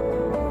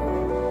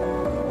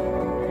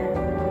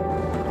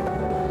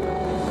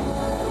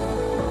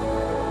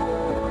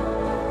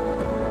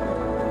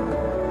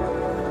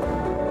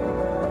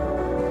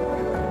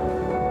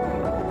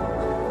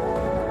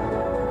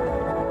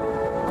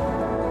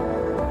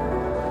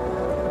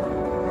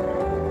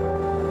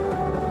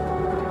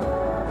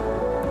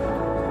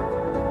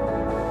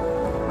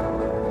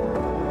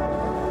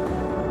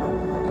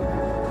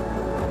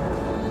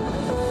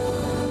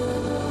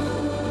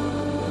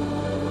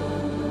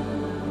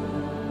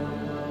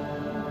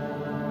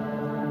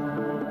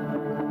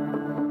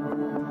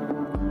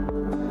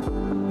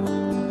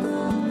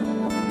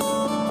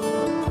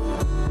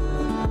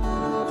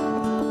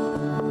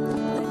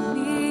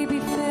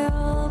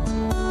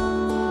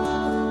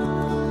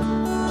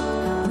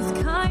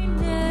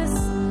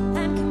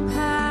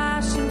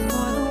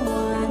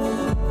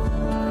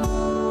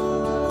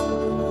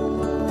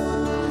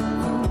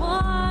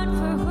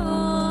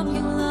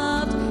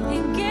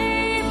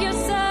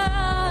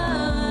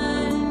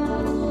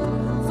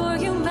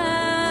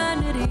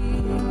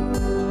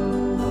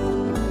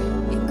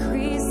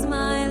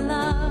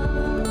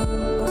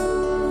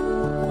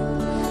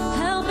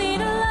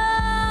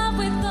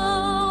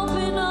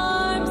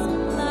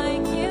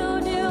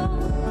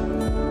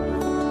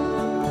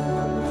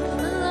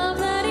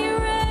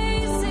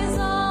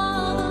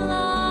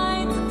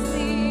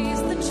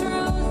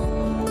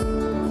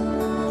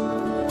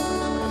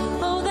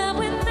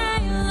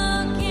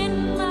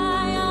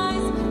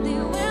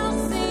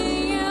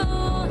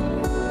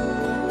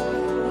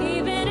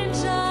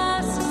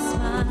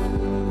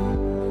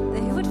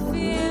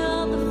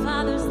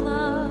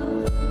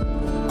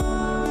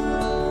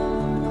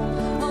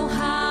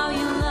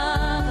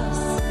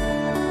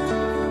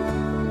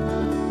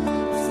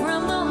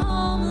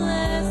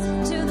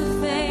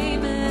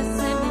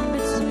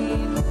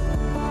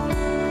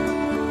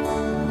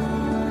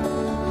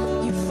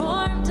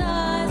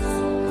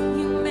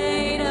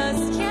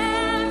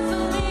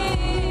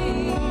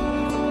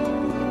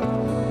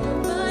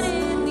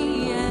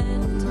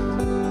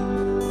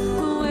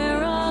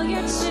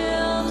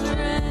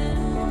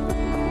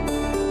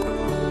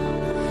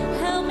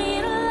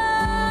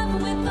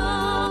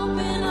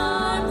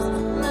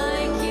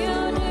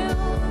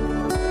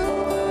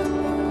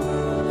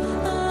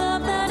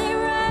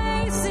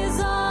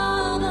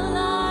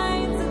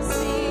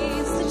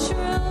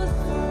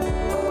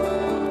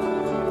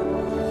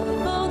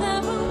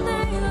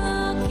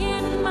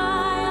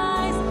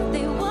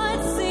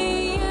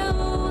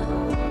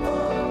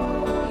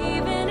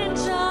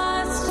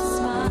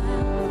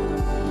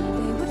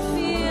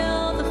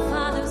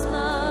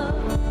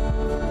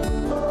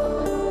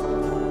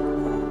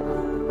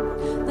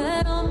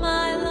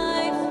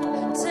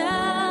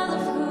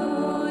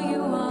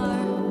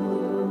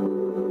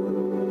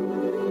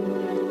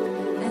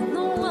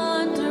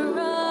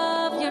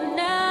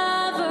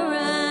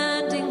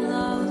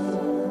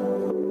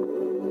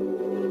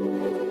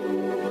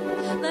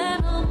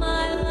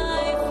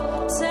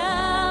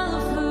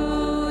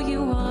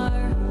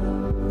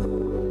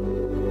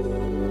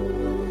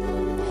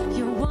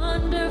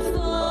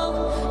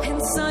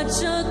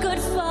 such a good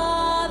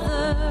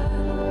Father.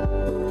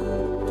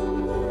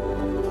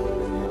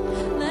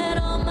 Let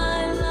all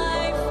my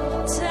life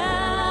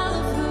tell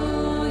of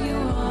who you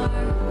are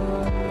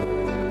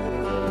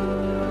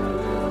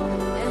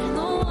and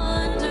the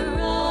wonder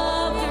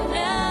of your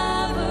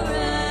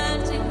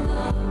never-ending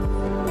love.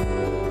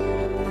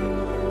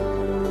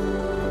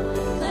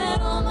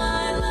 Let all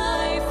my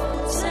life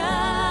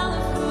tell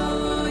of who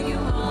you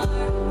are.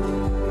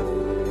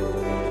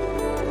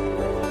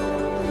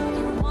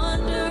 You're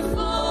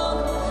wonderful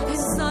and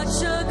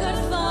such a good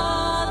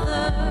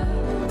Father.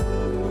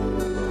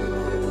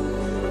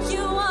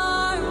 You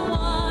are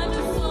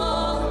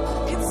wonderful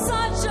and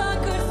such a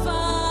good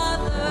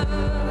Father.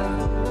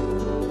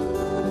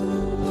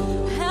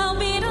 Help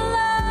me to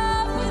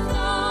love with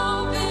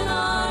open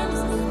arms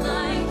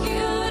like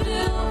you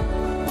do.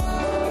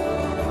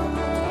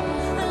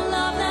 A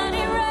love that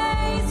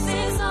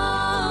erases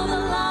all the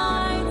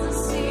lines and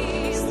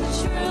sees the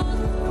truth.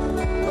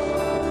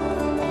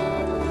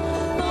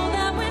 Oh,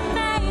 that when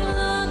they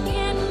look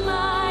in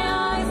my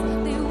eyes,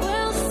 they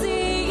will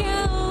see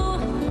you.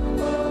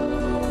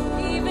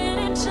 Even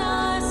in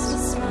just a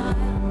smile,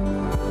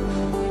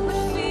 they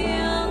would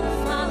feel the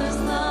Father's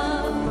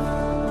love.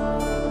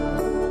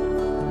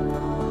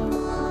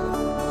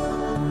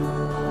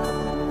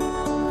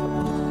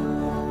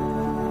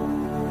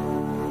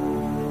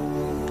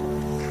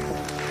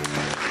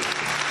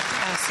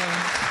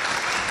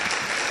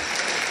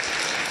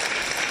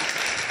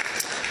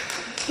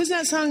 Isn't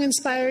that song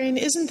inspiring?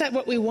 Isn't that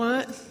what we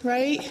want,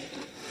 right?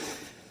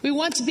 We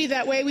want to be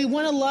that way. We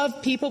want to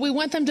love people. We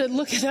want them to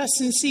look at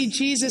us and see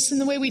Jesus in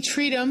the way we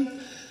treat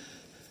them.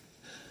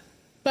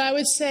 But I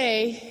would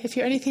say, if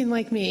you're anything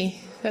like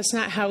me, that's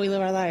not how we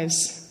live our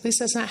lives. At least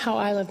that's not how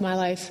I live my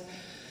life.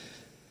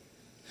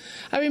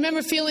 I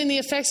remember feeling the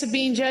effects of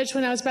being judged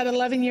when I was about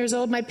 11 years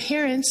old. My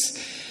parents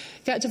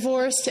got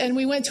divorced, and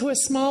we went to a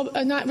small,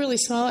 not really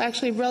small,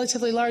 actually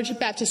relatively large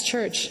Baptist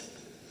church.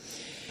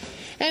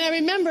 And I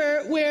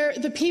remember where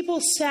the people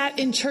sat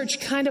in church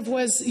kind of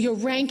was your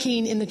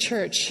ranking in the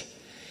church.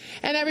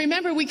 And I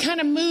remember we kind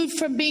of moved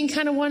from being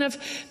kind of one of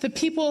the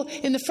people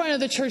in the front of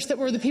the church that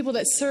were the people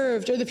that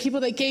served or the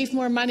people that gave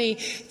more money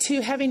to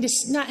having to,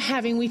 not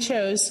having, we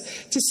chose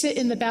to sit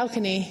in the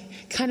balcony,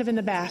 kind of in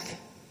the back.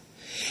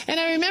 And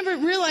I remember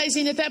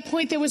realizing at that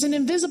point there was an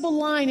invisible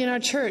line in our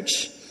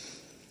church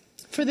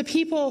for the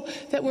people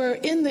that were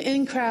in the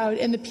in crowd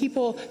and the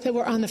people that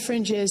were on the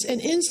fringes.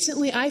 And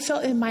instantly I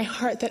felt in my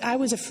heart that I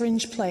was a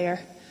fringe player.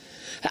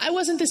 I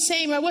wasn't the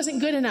same. I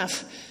wasn't good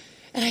enough.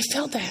 And I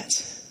felt that.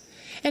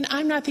 And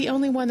I'm not the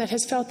only one that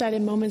has felt that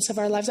in moments of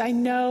our lives. I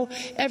know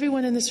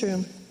everyone in this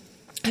room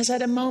has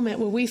had a moment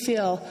where we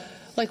feel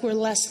like we're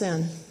less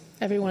than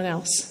everyone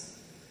else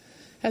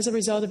as a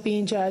result of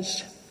being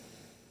judged.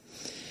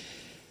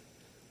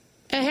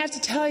 And I have to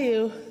tell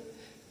you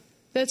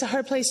that it's a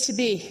hard place to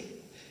be.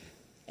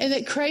 And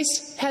that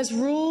Christ has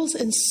rules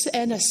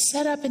and a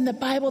setup in the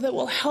Bible that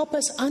will help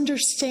us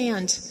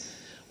understand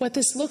what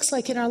this looks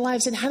like in our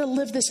lives and how to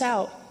live this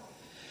out.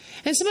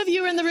 And some of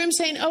you are in the room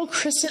saying, "Oh,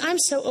 Kristen, I'm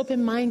so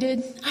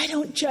open-minded. I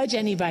don't judge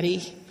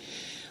anybody.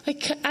 You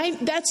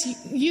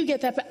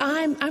get that, but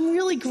I'm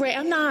really great.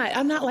 I'm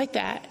not like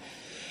that."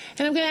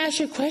 And I'm going to ask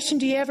you a question.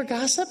 Do you ever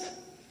gossip?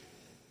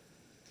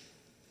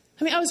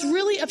 I mean, I was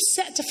really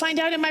upset to find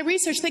out in my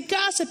research that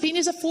gossiping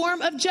is a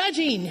form of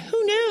judging.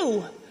 Who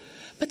knew?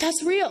 But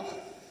that's real.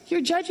 You're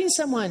judging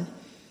someone,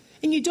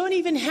 and you don't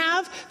even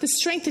have the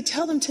strength to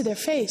tell them to their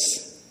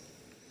face.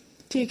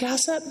 Do you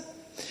gossip?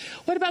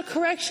 What about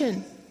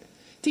correction?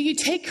 Do you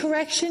take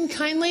correction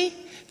kindly?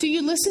 Do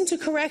you listen to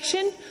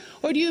correction?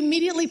 Or do you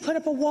immediately put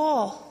up a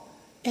wall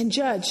and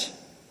judge?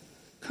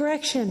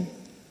 Correction.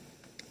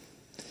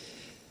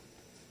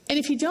 And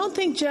if you don't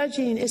think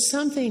judging is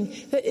something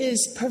that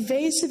is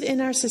pervasive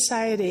in our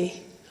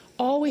society,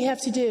 all we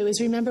have to do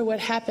is remember what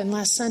happened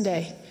last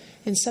Sunday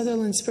in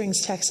Sutherland Springs,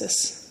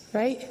 Texas,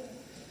 right?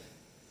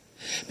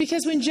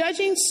 Because when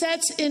judging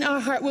sets in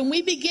our heart, when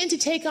we begin to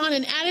take on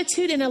an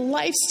attitude and a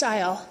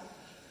lifestyle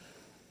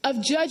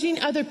of judging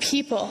other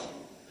people,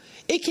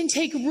 it can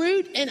take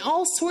root and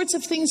all sorts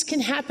of things can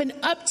happen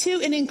up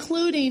to and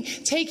including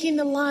taking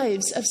the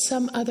lives of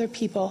some other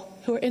people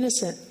who are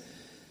innocent.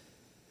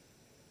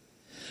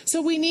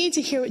 So we need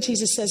to hear what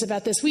Jesus says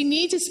about this. We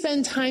need to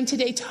spend time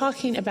today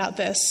talking about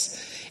this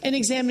and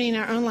examining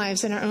our own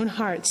lives and our own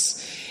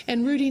hearts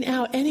and rooting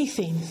out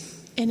anything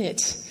in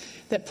it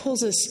that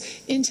pulls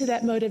us into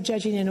that mode of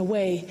judging and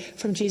away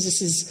from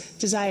Jesus'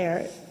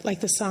 desire,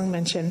 like the song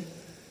mentioned.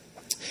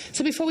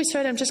 So before we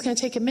start, I'm just going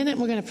to take a minute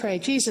and we're going to pray.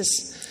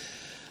 Jesus,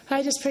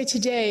 I just pray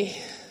today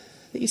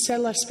that you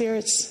settle our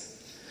spirits.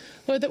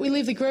 Lord, that we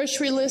leave the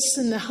grocery lists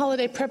and the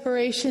holiday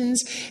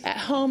preparations at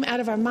home out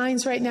of our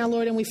minds right now,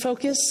 Lord, and we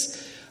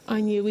focus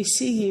on you. We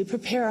see you.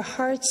 Prepare our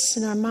hearts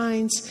and our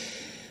minds,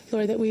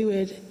 Lord, that we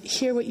would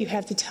hear what you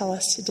have to tell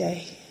us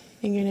today.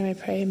 In your name I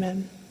pray,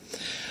 amen.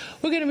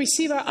 We're going to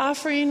receive our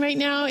offering right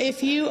now.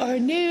 If you are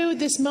new,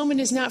 this moment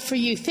is not for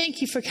you.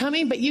 Thank you for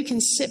coming, but you can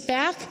sit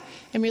back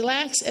and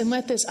relax and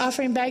let this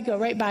offering bag go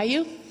right by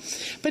you.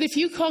 But if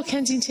you call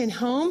Kensington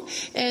home,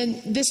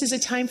 and this is a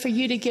time for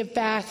you to give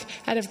back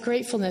out of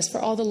gratefulness for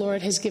all the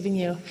Lord has given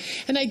you.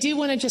 And I do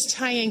want to just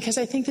tie in, because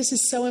I think this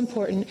is so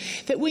important,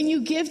 that when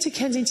you give to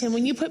Kensington,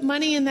 when you put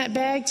money in that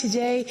bag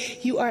today,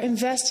 you are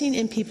investing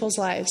in people's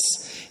lives.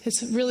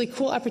 It's a really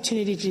cool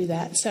opportunity to do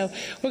that. So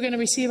we're going to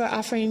receive our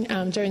offering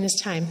during this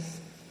time.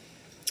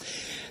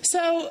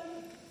 So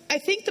I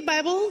think the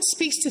Bible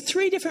speaks to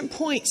 3 different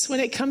points when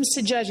it comes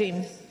to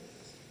judging.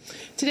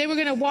 Today we're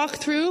going to walk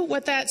through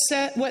what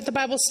the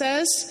Bible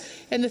says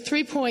and the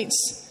 3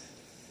 points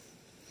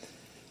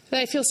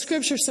that I feel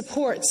Scripture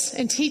supports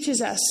and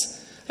teaches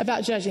us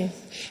about judging.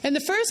 And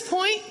the first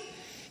point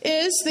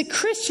is that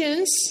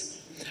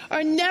Christians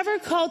are never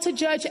called to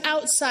judge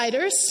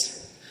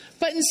outsiders,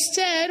 but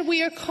instead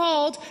we are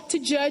called to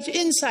judge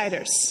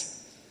insiders.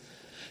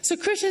 So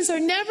Christians are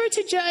never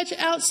to judge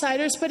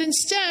outsiders, but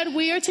instead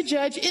we are to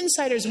judge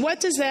insiders. What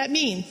does that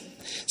mean?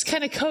 It's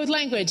kind of code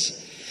language.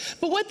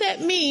 But what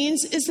that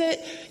means is that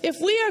if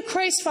we are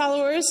Christ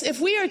followers,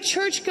 if we are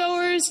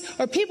churchgoers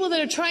or people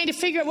that are trying to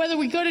figure out whether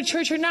we go to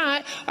church or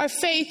not, our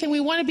faith, and we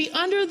want to be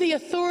under the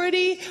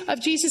authority of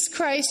Jesus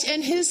Christ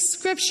and His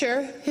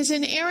Scripture, His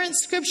inerrant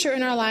Scripture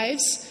in our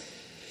lives,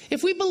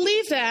 if we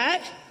believe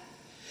that,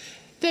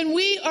 then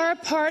we are a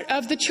part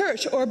of the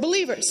church or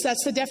believers.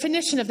 That's the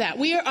definition of that.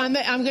 We are on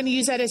the, I'm going to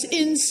use that as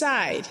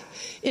inside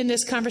in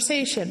this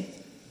conversation.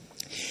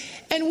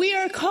 And we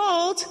are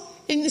called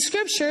in the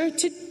Scripture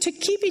to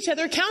keep each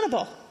other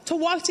accountable, to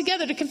walk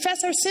together, to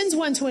confess our sins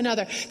one to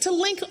another, to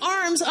link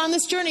arms on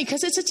this journey,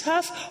 because it's a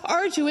tough,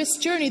 arduous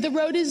journey. The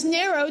road is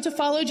narrow to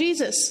follow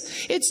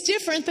Jesus. It's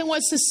different than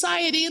what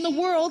society and the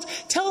world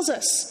tells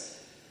us.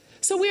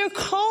 So we are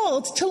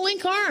called to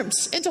link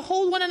arms and to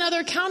hold one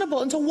another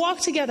accountable and to walk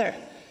together.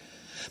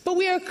 But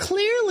we are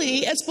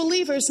clearly, as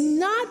believers,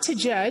 not to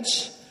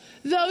judge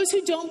those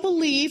who don't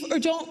believe or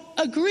don't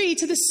agree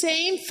to the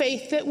same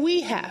faith that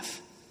we have.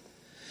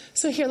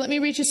 So here, let me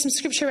read you some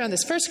scripture around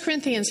this. 1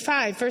 Corinthians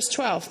 5, verse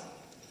 12.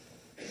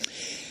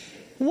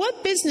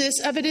 What business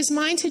of it is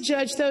mine to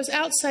judge those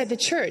outside the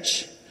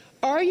church?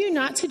 Are you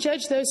not to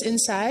judge those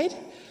inside?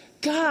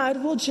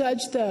 God will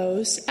judge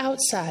those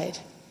outside.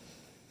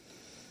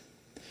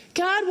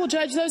 God will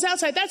judge those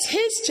outside. That's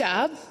His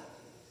job.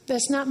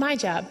 That's not my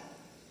job.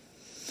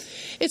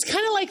 It's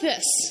kind of like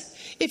this.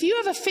 If you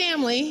have a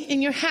family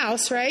in your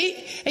house,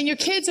 right, and your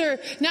kids are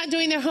not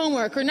doing their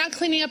homework or not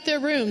cleaning up their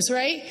rooms,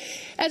 right,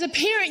 as a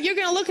parent, you're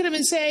going to look at them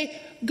and say,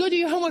 go do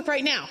your homework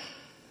right now.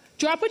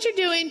 Drop what you're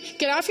doing,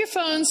 get off your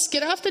phones,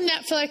 get off the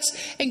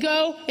Netflix, and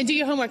go and do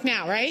your homework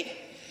now, right?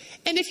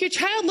 And if your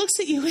child looks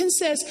at you and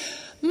says,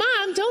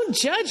 Mom, don't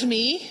judge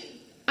me,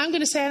 I'm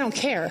going to say, I don't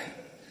care,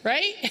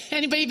 right?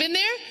 Anybody been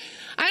there?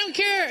 I don't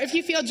care if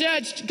you feel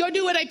judged. Go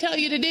do what I tell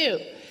you to do.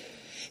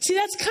 See,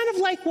 that's kind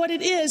of like what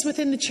it is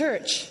within the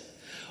church.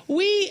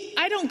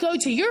 I don't go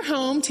to your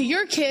home, to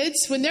your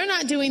kids, when they're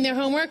not doing their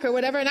homework or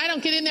whatever, and I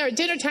don't get in there at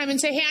dinner time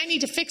and say, hey, I need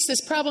to fix this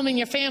problem in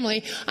your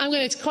family. I'm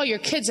going to call your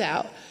kids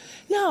out.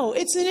 No,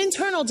 it's an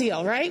internal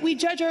deal, right? We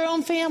judge our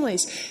own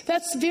families.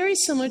 That's very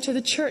similar to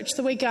the church,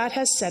 the way God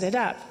has set it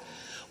up.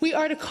 We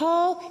are to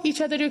call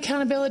each other to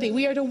accountability.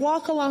 We are to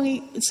walk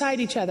alongside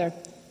each other.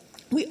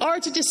 We are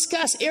to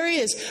discuss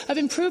areas of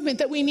improvement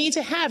that we need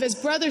to have as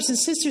brothers and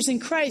sisters in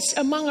Christ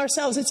among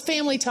ourselves. It's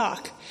family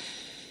talk.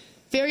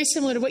 Very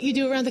similar to what you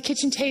do around the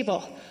kitchen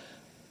table.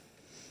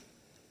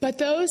 But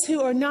those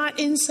who are not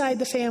inside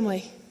the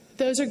family,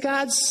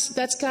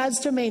 that's God's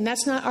domain.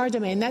 That's not our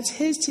domain. That's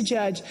His to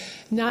judge,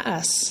 not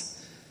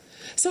us.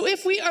 So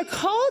if we are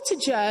called to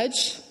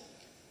judge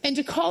and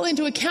to call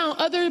into account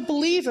other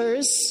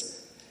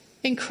believers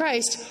in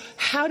Christ,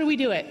 how do we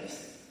do it?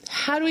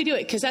 How do we do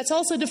it? Because that's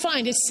also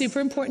defined. It's super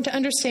important to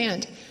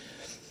understand.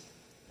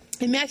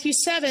 In Matthew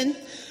 7,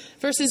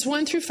 verses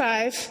 1 through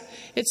 5,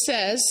 it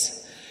says,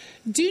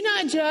 do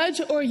not judge,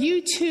 or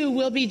you too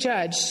will be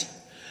judged.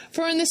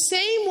 For in the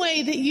same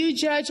way that you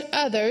judge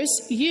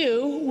others,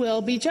 you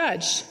will be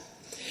judged.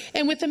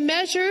 And with the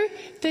measure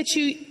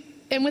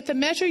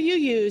you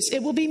use,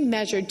 it will be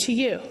measured to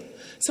you.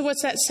 So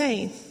what's that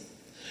saying?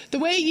 The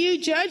way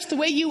you judge, the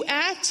way you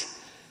act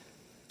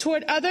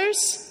toward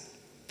others,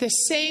 the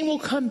same will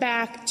come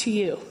back to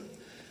you.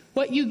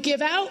 What you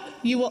give out,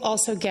 you will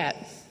also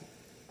get.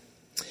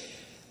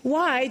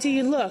 Why do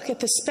you look at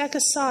the speck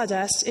of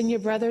sawdust in your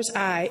brother's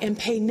eye and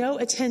pay no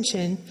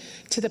attention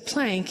to the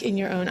plank in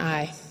your own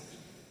eye?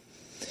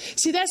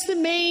 See, that's the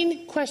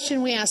main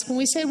question we ask. When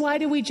we say, why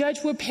do we judge?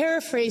 We're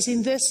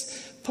paraphrasing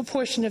this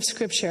proportion of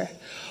Scripture.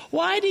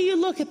 Why do you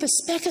look at the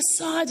speck of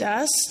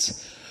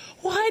sawdust?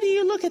 Why do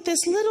you look at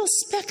this little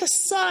speck of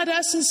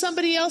sawdust in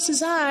somebody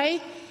else's eye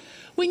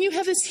when you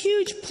have this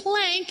huge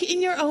plank in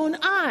your own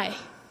eye?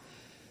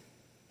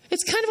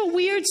 It's kind of a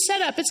weird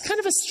setup. It's kind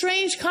of a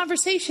strange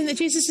conversation that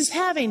Jesus is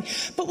having.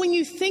 But when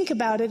you think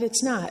about it,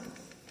 it's not.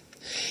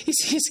 You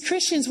see, as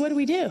Christians, what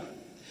do?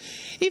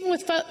 Even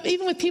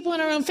with people in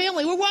our own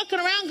family, we're walking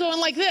around going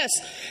like this.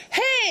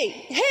 Hey,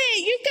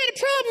 you've got a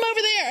problem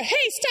over there.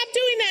 Hey, stop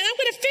doing that. I'm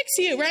going to fix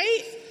you,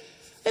 right?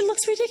 It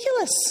looks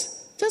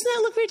ridiculous. Doesn't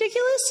that look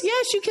ridiculous?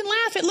 Yes, you can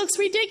laugh. It looks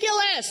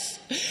ridiculous.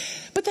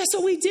 But that's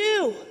what we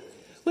do.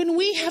 When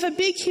we have a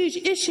big, huge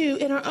issue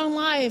in our own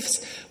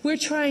lives, we're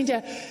trying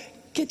to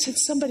get to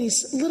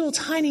somebody's little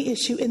tiny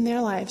issue in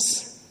their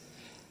lives.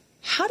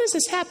 How does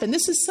this happen?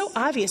 This is so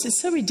obvious.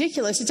 It's so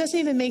ridiculous. It doesn't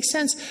even make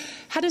sense.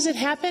 How does it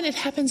happen? It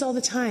happens all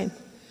the time.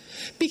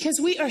 Because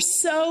we are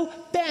so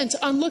bent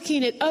on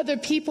looking at other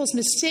people's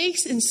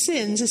mistakes and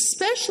sins,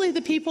 especially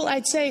the people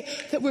I'd say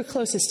that we're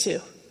closest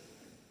to.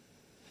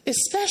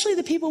 Especially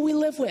the people we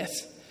live with.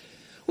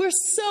 We're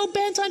so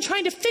bent on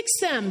trying to fix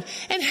them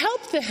and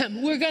help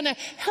them. We're going to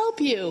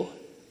help you.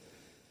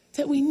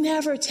 That we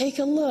never take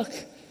a look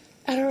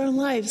at our own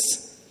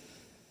lives.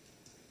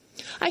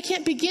 I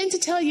can't begin to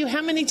tell you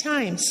how many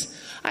times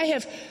I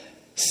have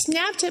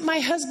snapped at my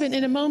husband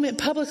in a moment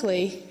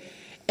publicly,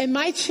 and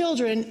my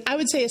children, I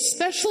would say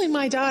especially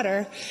my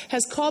daughter,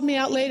 has called me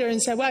out later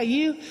and said, wow,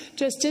 you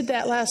just did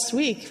that last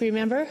week,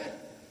 remember?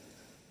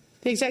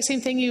 The exact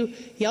same thing you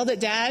yelled at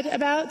Dad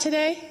about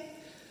today?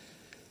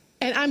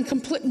 And I'm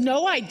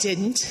no, I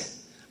didn't.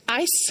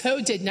 I so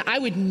did not. I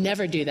would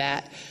never do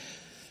that.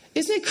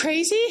 Isn't it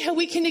crazy how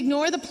we can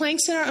ignore the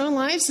planks in our own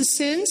lives, the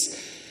sins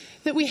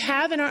that we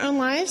have in our own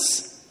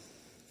lives?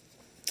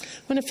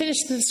 I'm going to finish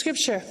the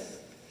scripture.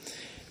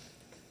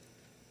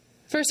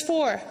 Verse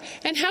 4,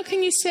 and how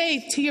can you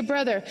say to your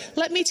brother,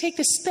 let me take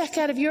the speck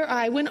out of your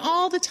eye, when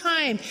all the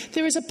time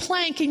there is a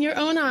plank in your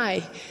own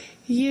eye?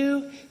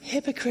 You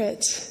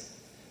hypocrite.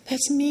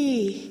 That's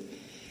me.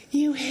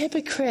 You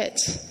hypocrite.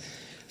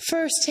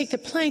 First take the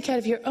plank out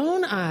of your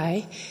own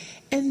eye,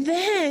 and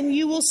then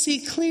you will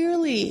see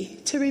clearly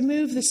to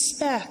remove the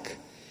speck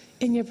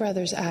in your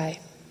brother's eye.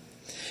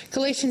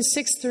 Galatians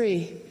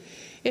 6:3.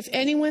 If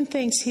anyone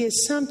thinks he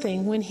is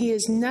something when he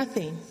is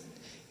nothing,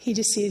 he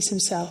deceives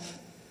himself.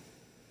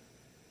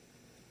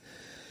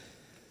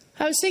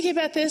 I was thinking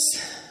about this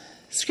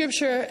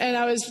scripture, and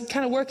I was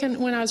kind of working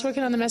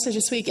on the message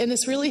this week, and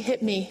this really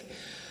hit me.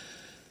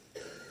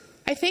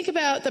 I think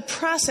about the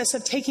process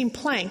of taking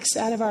planks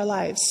out of our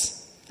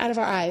lives, out of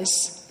our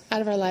eyes, out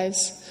of our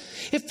lives.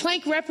 If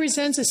plank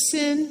represents a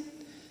sin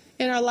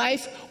in our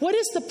life, what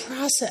is the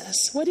process?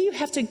 What do you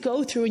have to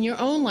go through in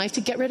your own life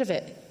to get rid of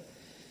it?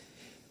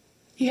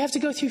 You have to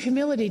go through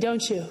humility,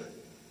 don't you?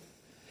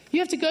 You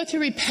have to go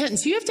through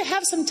repentance. You have to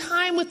have some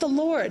time with the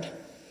Lord.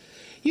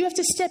 You have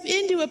to step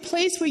into a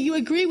place where you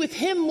agree with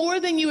Him more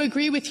than you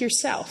agree with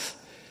yourself.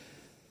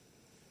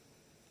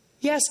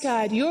 Yes,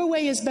 God, your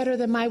way is better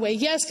than my way.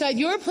 Yes, God,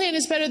 your plan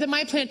is better than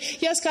my plan.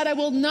 Yes, God, I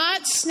will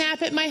not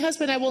snap at my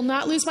husband. I will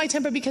not lose my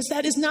temper because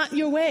that is not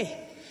your way.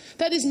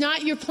 That is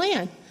not your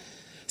plan.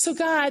 So,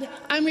 God,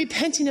 I'm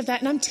repenting of that,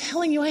 and I'm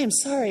telling you I am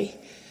sorry.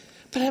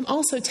 But I'm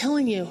also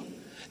telling you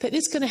that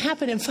it's going to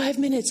happen in 5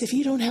 minutes if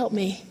you don't help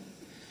me.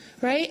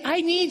 Right? I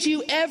need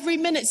you every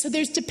minute. So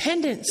there's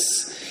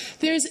dependence.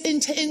 There's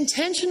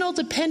intentional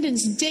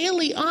dependence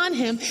daily on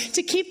Him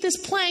to keep this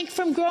plank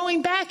from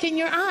growing back in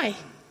your eye.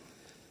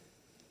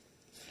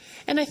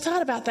 And I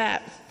thought about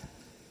that.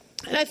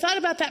 And I thought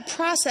about that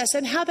process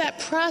and how that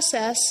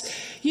process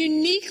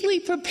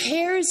uniquely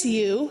prepares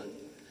you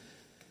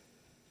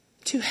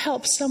to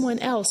help someone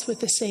else with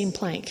the same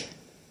plank.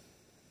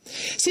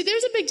 See,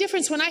 there's a big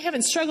difference when I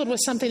haven't struggled with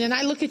something and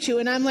I look at you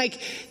and I'm like,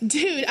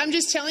 dude, I'm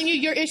just telling you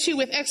your issue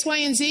with X, Y,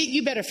 and Z,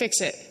 you better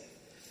fix it.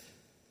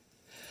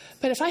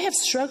 But if I have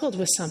struggled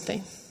with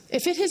something,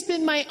 if it has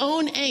been my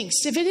own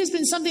angst, if it has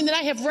been something that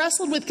I have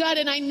wrestled with God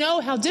and I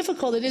know how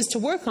difficult it is to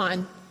work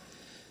on,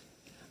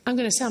 I'm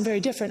going to sound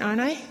very different,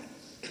 aren't I?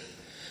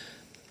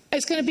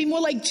 It's going to be more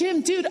like,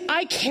 Jim, dude,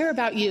 I care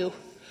about you.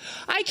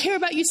 I care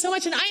about you so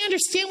much and I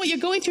understand what you're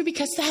going through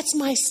because that's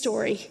my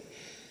story.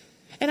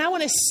 And I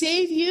want to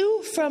save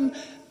you from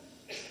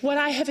what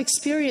I have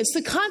experienced.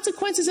 The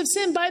consequences of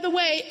sin, by the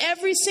way,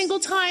 every single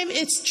time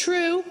it's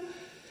true,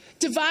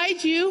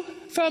 divide you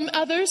from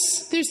others.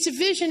 There's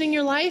division in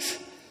your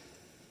life.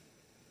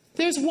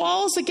 There's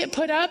walls that get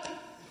put up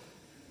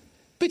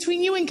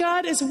between you and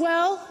God as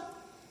well.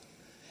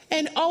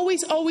 And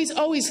always, always,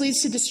 always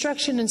leads to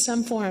destruction in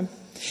some form.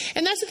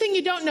 And that's the thing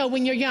you don't know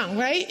when you're young,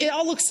 right? It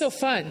all looks so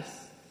fun.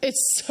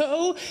 It's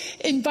so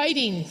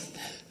inviting.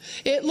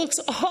 It looks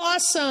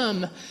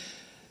awesome.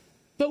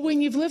 But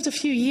when you've lived a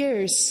few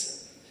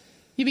years,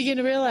 you begin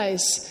to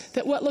realize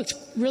that what looked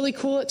really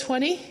cool at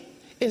 20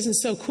 isn't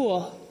so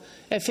cool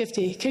at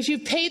 50 because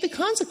you've paid the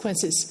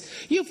consequences.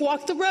 You've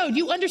walked the road.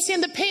 You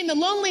understand the pain, the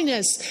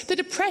loneliness, the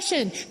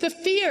depression, the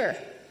fear.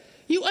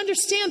 You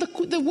understand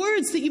the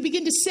words that you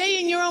begin to say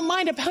in your own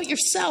mind about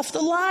yourself,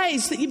 the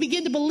lies that you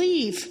begin to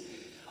believe.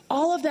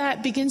 All of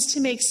that begins to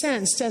make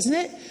sense, doesn't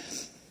it?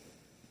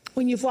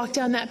 When you've walked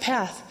down that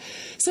path.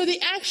 So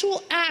the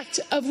actual act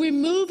of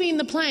removing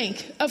the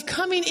plank, of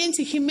coming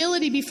into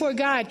humility before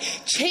God,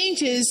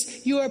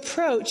 changes your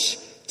approach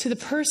to the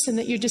person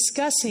that you're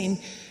discussing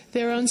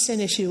their own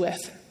sin issue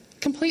with.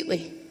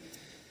 Completely.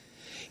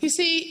 You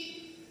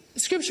see,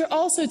 Scripture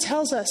also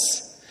tells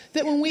us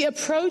that when we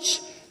approach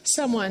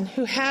someone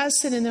who has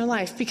sin in their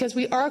life, because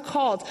we are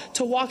called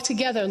to walk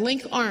together,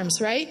 link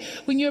arms, right?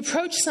 When you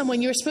approach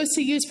someone, you're supposed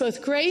to use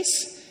both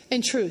grace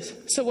and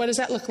truth. So what does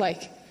that look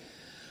like?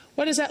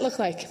 What does that look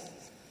like?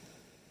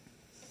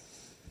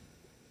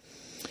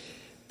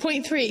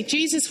 Point 3,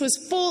 Jesus was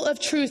full of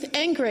truth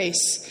and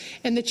grace,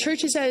 and the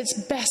church is at its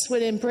best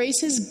when it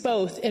embraces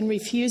both and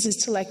refuses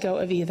to let go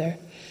of either.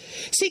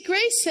 See,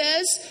 grace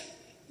says,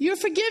 you're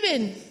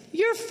forgiven,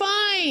 you're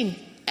fine,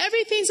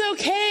 everything's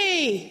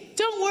okay,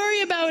 don't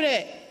worry about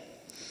it.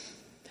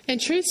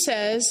 And truth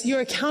says, you're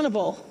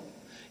accountable,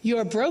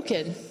 you're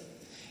broken,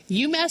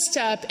 you messed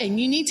up, and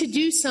you need to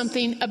do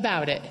something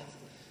about it.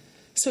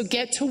 So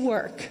get to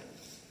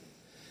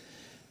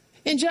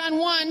In John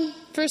 1,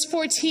 verse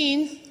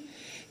 14,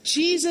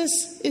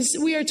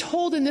 we are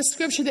told in this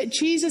scripture that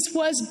Jesus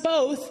was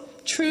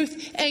both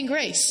truth and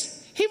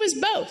grace. He was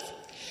both.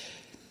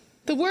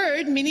 The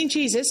Word, meaning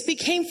Jesus,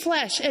 became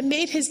flesh and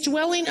made his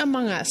dwelling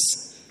among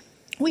us.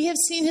 We have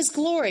seen his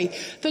glory,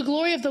 the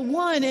glory of the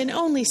one and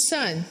only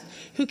Son,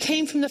 who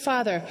came from the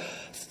Father,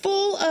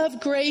 full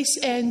of grace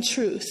and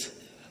truth.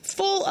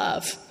 Full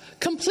of.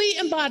 Complete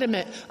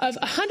embodiment of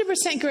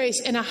 100% grace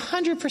and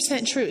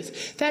 100%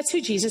 truth. That's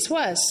who Jesus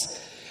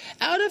was.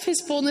 Out of his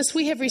fullness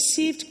we have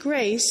received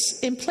grace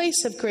in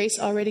place of grace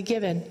already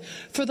given.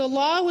 For the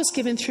law was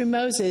given through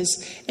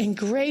Moses, and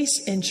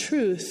grace and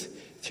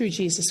truth through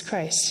Jesus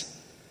Christ.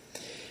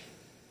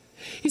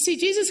 You see,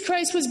 Jesus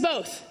Christ was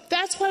both.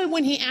 That's why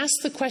when he asked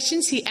the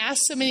questions he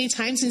asked so many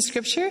times in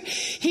Scripture,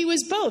 he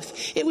was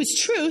both. It was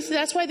truth.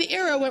 That's why the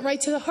arrow went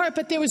right to the heart.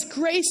 But there was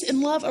grace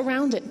and love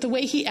around it, the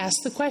way he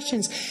asked the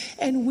questions.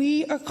 And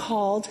we are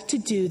called to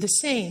do the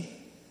same.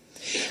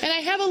 And I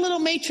have a little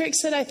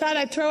matrix that I thought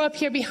I'd throw up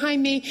here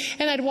behind me,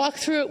 and I'd walk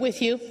through it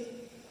with you.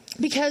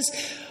 Because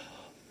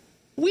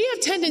we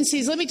have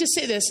tendencies, let me just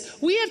say this,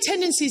 we have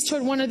tendencies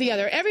toward one or the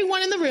other.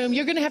 Everyone in the room,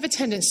 you're going to have a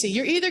tendency.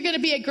 You're either going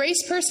to be a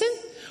grace person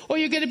or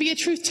you're going to be a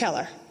truth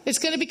teller. It's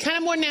going to be kind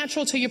of more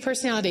natural to your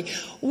personality.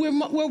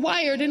 We're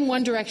wired in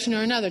one direction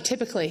or another,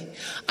 typically.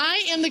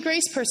 I am the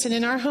grace person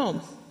in our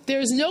home. There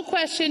is no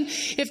question,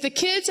 if the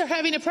kids are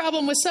having a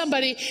problem with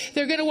somebody,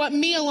 they're going to want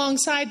me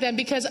alongside them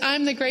because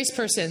I'm the grace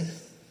person.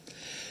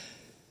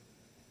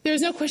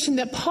 There's no question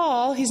that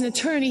Paul, he's an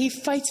attorney, he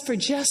fights for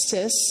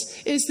justice,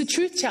 is the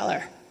truth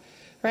teller,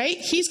 right?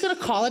 He's going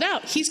to call it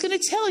out. He's going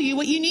to tell you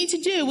what you need to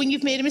do when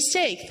you've made a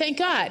mistake. Thank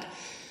God.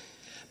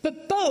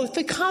 But both,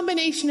 the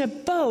combination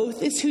of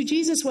both is who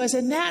Jesus was,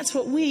 and that's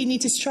what we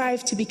need to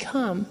strive to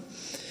become.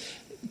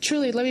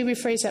 Truly, let me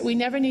rephrase that. We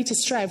never need to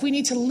strive. We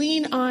need to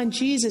lean on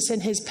Jesus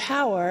and his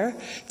power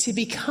to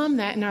become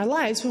that in our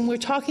lives when we're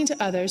talking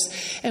to others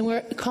and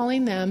we're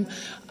calling them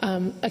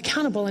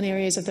accountable in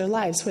areas of their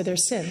lives where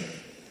there's sin.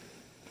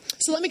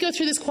 So let me go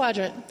through this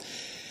quadrant.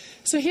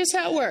 So here's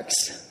how it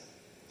works.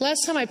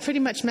 Last time I pretty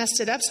much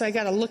messed it up, so I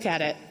got to look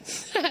at it.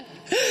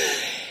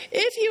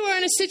 If you are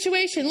in a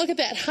situation, look at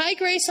that, high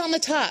grace on the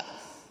top.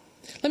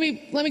 Let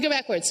me go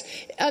backwards.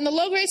 On the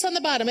low grace on the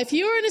bottom, if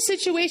you are in a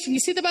situation, you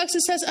see the box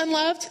that says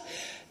unloved?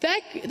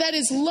 That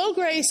is low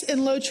grace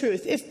and low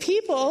truth. If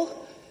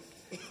people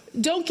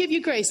don't give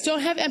you grace,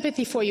 don't have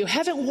empathy for you,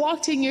 haven't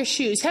walked in your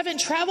shoes,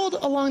 haven't traveled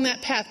along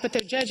that path, but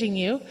they're judging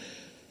you,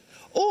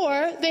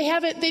 or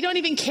they don't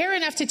even care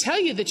enough to tell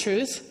you the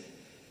truth,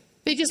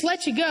 they just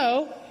let you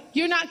go,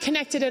 you're not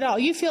connected at all.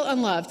 You feel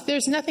unloved.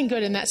 There's nothing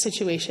good in that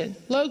situation.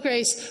 Low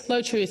grace,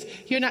 low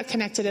truth. You're not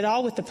connected at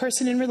all with the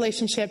person in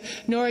relationship,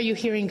 nor are you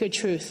hearing good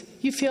truth.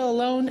 You feel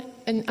alone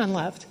and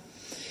unloved.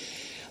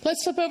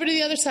 Let's flip over to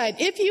the other side.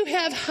 If you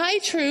have high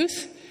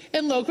truth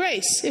and low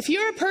grace, if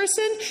you're a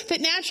person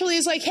that naturally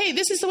is like, hey,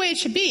 this is the way it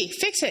should be,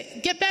 fix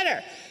it, get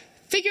better,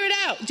 figure it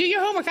out, do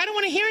your homework. I don't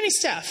want to hear any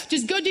stuff.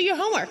 Just go do your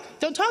homework.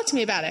 Don't talk to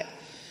me about it.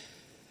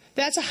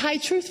 That's a high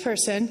truth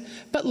person,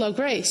 but low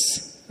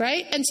grace.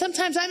 Right? And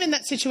sometimes I'm in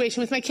that situation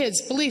with my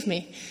kids, believe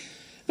me.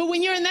 But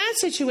when you're in that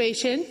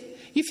situation,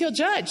 you feel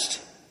judged.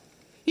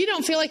 You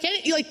don't feel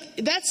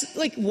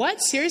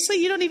what? Seriously?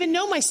 You don't even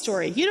know my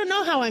story. You don't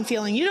know how I'm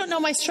feeling. You don't know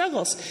my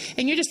struggles.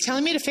 And you're just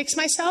telling me to fix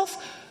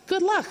myself?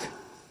 Good luck.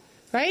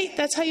 Right?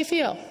 That's how you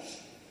feel.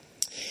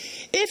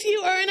 If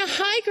you are in a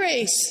high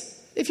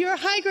grace, if you're a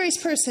high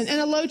grace person and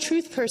a low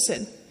truth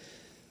person,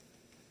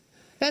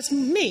 that's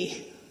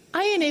me.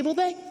 I enable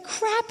the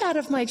crap out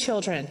of my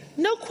children.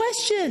 No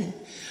question.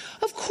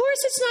 Of course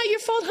it's not your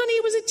fault, honey.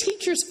 It was a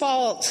teacher's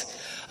fault.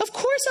 Of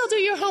course I'll do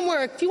your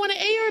homework if you want an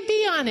A or a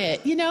B on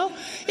it, you know.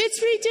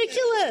 It's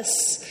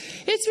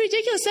ridiculous. It's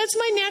ridiculous. That's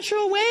my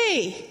natural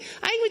way.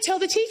 I would tell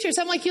the teachers,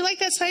 I'm like, you like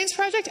that science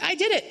project? I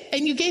did it.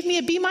 And you gave me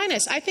a B-.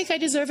 I think I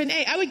deserve an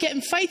A. I would get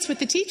in fights with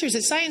the teachers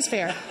at science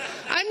fair.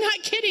 I'm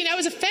not kidding. I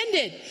was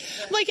offended.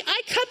 I'm like,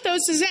 I cut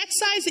those exact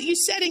size that you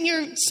said in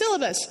your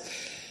syllabus.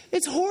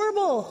 It's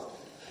horrible.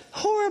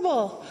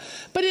 Horrible.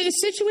 But in a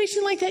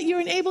situation like that, you're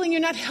enabling,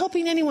 you're not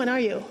helping anyone, are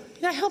you?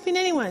 You're not helping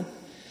anyone.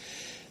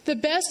 The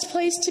best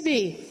place to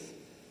be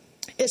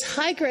is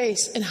high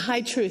grace and high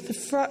truth,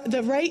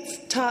 the right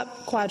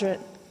top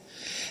quadrant.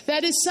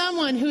 That is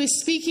someone who is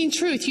speaking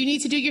truth. You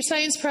need to do your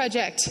science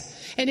project.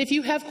 And if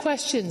you have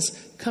questions,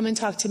 come and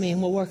talk to me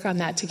and we'll work on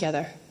that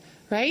together.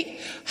 Right?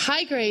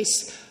 High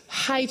grace,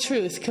 high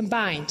truth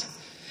combined.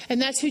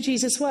 And that's who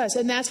Jesus was.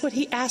 And that's what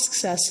he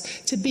asks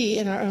us to be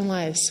in our own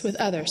lives with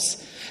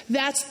others.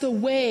 That's the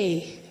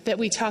way that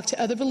we talk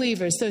to other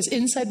believers, those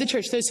inside the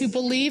church, those who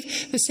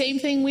believe the same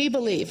thing we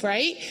believe,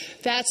 right?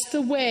 That's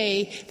the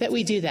way that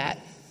we do that.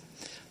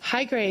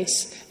 High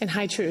grace and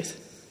high truth.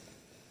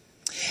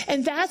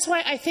 And that's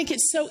why I think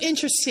it's so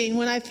interesting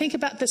when I think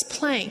about this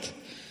plank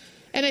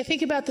and I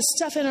think about the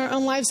stuff in our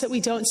own lives that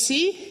we don't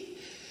see,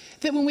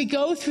 that when we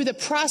go through the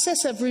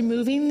process of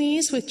removing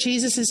these with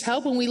Jesus'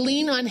 help, when we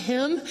lean on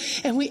him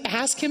and we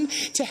ask him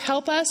to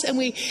help us and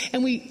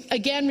we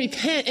again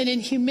repent and in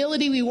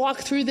humility we walk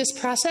through this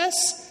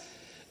process,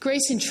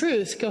 grace and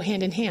truth go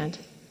hand in hand.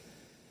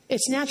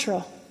 It's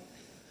natural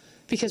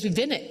because we've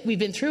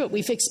been through it.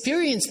 We've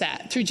experienced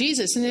that through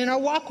Jesus and in our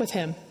walk with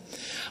him.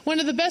 One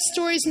of the best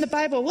stories in the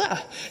Bible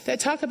that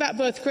talk about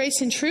both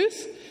grace and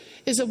truth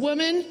is a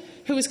woman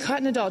who was caught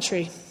in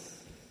adultery.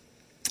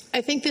 I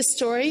think this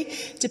story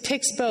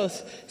depicts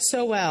both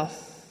so well.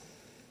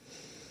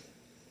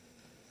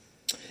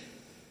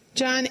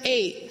 John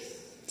 8,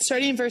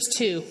 starting in verse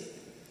 2.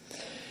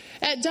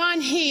 At dawn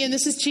and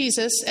this is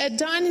Jesus, at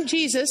dawn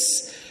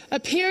Jesus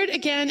appeared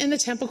again in the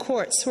temple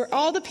courts, where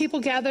all the people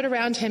gathered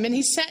around him, and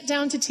he sat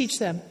down to teach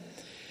them.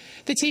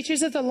 The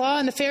teachers of the law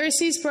and the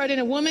Pharisees brought in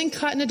a woman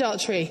caught in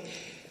adultery,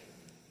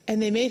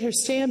 and they made her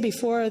stand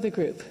before the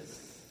group.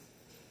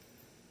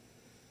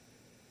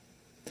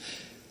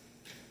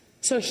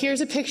 So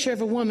here's a picture of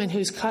a woman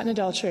who's caught in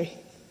adultery.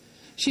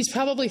 She's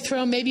probably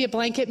thrown maybe a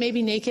blanket,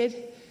 maybe naked,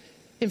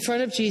 in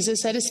front of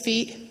Jesus at his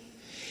feet.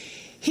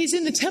 He's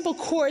in the temple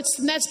courts,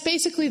 and that's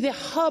basically the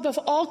hub of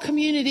all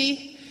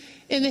community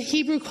in the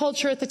Hebrew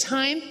culture at the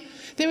time.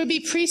 There would be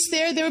priests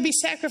there. There would be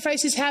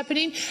sacrifices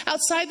happening.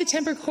 Outside the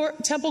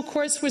temple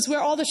courts was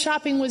where all the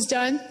shopping was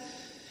done.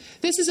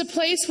 This is a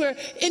place where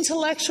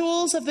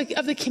intellectuals of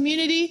the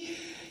community,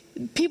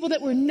 people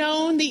that were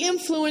known, the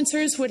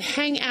influencers, would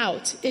hang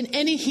out in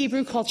any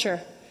Hebrew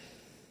culture.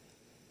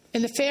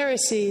 And the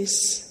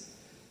Pharisees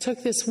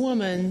took this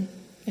woman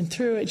and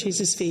threw her at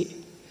Jesus' feet.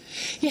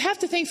 You have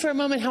to think for a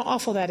moment how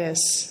awful that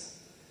is.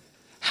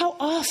 How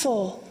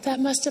awful that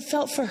must have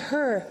felt for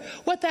her.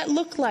 What that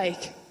looked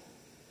like.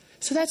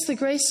 So that's the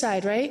grace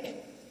side, right?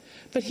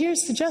 But here's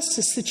the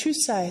justice, the truth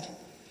side.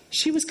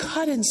 She was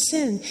caught in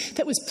sin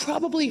that was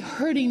probably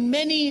hurting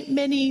many,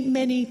 many,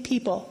 many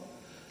people.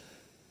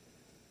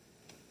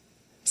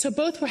 So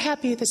both were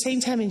happy at the same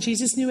time, and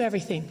Jesus knew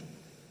everything.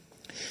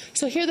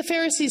 So here the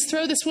Pharisees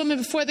throw this woman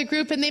before the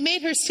group, and they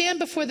made her stand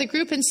before the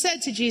group and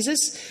said to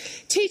Jesus,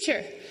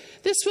 "Teacher,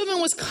 this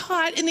woman was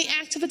caught in the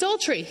act of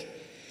adultery.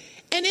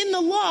 And in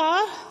the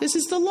law," this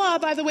is the law,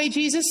 by the way,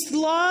 Jesus, the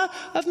law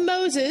of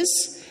Moses,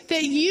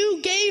 that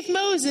you gave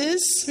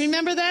Moses,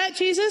 remember that,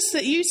 Jesus?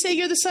 That you say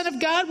you're the Son of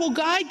God? Well,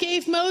 God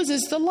gave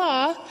Moses the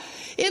law.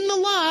 In the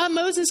law,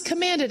 Moses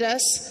commanded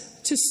us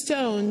to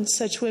stone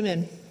such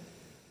women.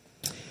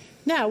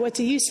 Now, what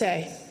do you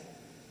say?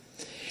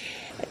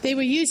 They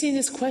were using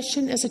this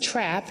question as a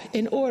trap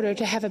in order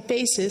to have a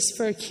basis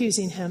for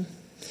accusing him.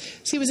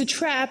 See, it was a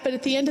trap, but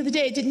at the end of the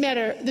day, it didn't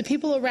matter. The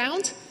people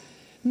around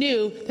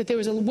knew that there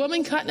was a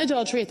woman caught in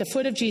adultery at the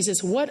foot of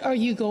Jesus. What are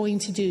you going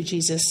to do,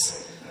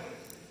 Jesus?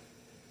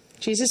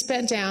 Jesus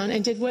bent down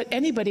and did what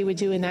anybody would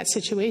do in that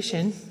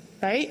situation,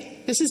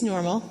 right? This is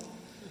normal.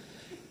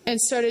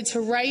 And started to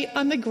write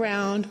on the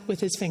ground with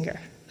his finger.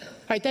 All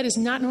right, that is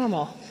not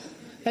normal.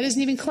 That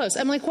isn't even close.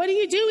 I'm like, what are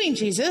you doing,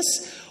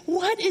 Jesus?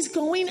 What is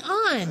going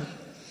on?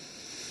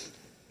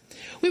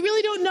 We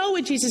really don't know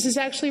what Jesus is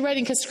actually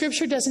writing because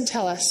Scripture doesn't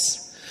tell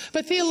us.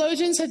 But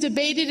theologians have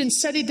debated and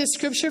studied this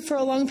Scripture for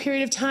a long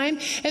period of time.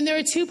 And there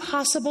are two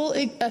possible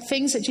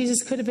things that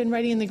Jesus could have been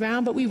writing in the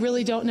ground, but we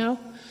really don't know.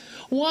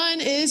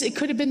 One is it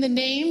could have been the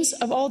names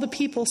of all the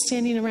people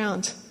standing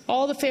around,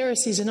 all the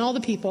Pharisees and all the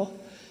people.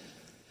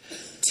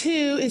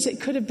 Two is it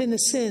could have been the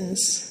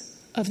sins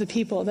of the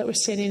people that were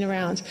standing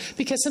around,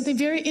 because something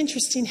very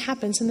interesting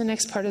happens in the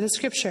next part of the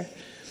Scripture.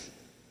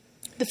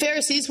 The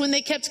Pharisees, when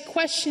they kept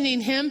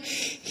questioning him,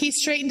 he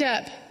straightened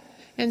up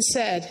and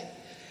said,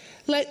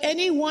 "Let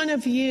any one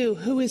of you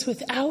who is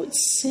without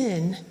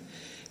sin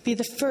be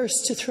the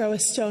first to throw a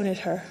stone at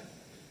her."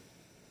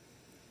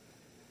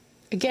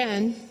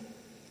 Again,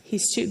 he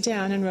stooped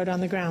down and wrote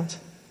on the ground.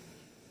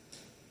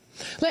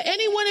 Let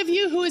any one of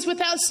you who is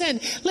without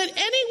sin, let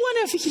any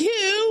one of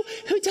you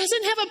who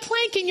doesn't have a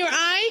plank in your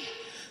eye,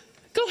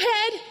 go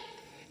ahead.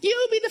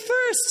 You be the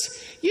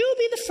first. You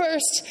be the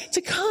first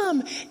to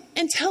come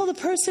and tell the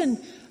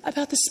person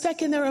about the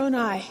speck in their own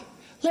eye.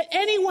 Let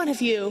any one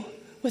of you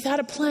without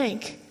a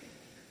plank,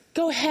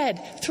 go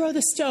ahead, throw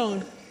the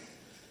stone.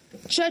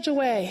 Judge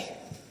away.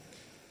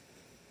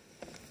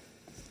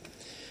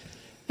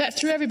 That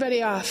threw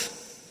everybody off.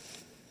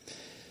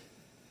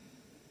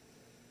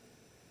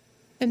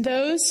 And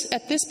those,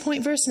 at this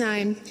point, verse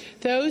 9,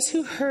 those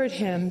who heard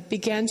him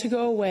began to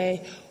go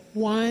away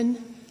one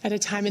at a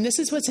time. And this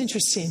is what's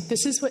interesting.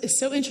 This is what is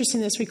so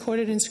interesting that's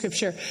recorded in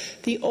Scripture.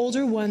 The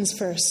older ones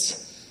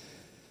first.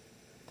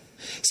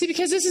 See,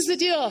 because this is the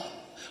deal.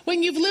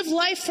 When you've lived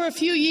life for a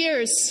few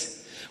years,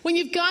 when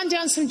you've gone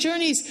down some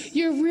journeys,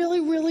 you're really,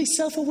 really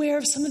self-aware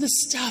of some of the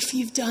stuff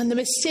you've done, the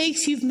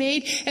mistakes you've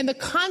made, and the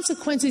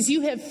consequences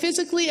you have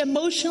physically,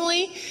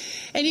 emotionally,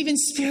 and even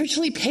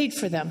spiritually paid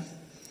for them.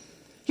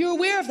 You're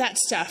aware of that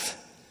stuff.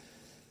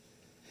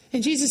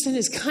 And Jesus, in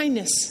his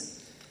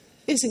kindness,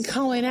 isn't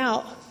calling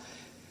out.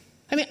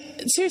 I mean,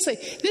 seriously,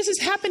 this has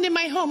happened in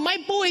my home. My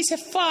boys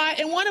have fought,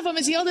 and one of them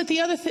has yelled at the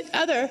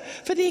other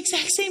for the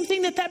exact same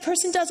thing that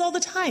person does all the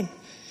time.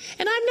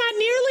 And I'm not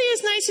nearly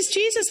as nice as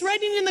Jesus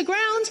writing in the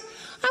ground.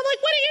 I'm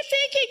like, what are you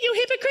thinking, you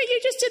hypocrite? You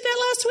just did that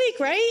last week,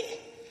 right?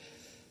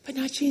 But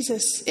not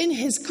Jesus. In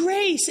his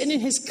grace and in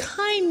his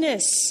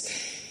kindness,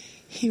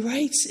 he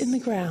writes in the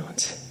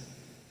ground.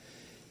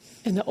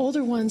 And the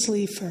older ones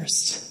leave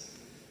first.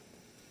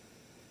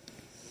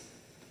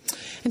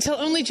 Until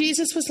only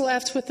Jesus was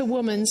left with the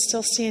woman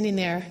still standing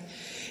there.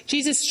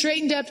 Jesus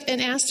straightened up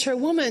and asked her,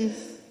 "Woman,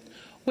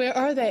 where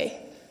are they?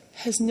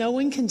 Has no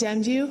one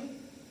condemned you?"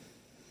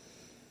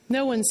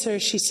 "No one, sir,"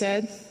 she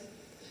said.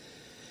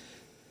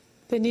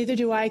 "Then neither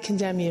do I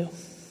condemn you."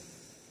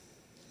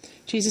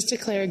 Jesus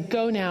declared,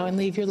 "Go now and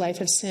leave your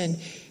life of sin."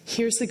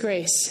 Here's the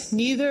grace.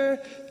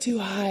 Neither do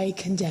I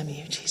condemn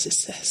you, Jesus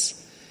says.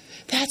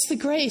 That's the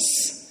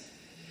grace.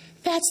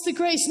 That's the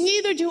grace.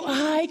 Neither do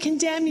I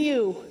condemn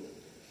you.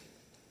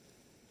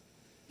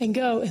 And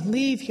go and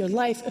leave your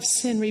life of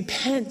sin.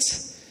 Repent.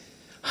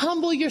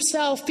 Humble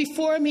yourself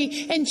before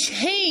me and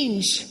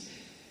change.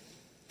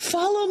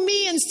 Follow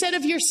me instead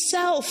of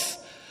yourself.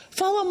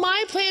 Follow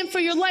my plan for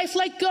your life.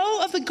 Let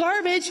go of the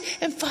garbage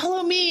and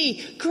follow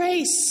me.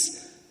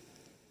 Grace.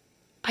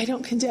 I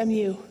don't condemn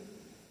you.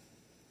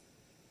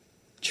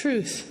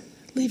 Truth.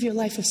 Leave your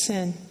life of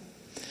sin.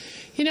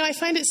 You know, I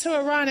find it so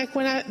ironic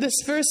when this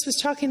verse was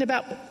talking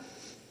about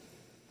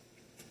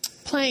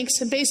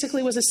planks and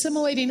basically was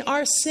assimilating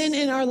our sin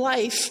in our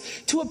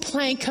life to a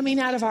plank coming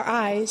out of our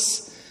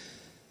eyes,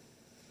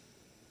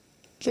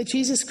 that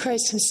Jesus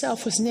Christ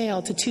himself was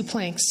nailed to 2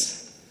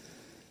 planks.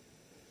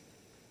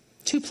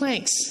 2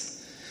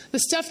 planks. The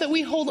stuff that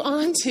we hold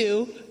on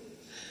to,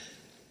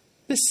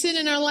 the sin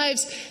in our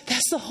lives,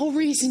 that's the whole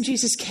reason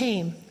Jesus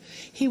came.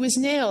 He was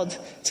nailed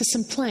to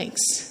some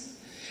planks.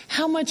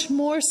 How much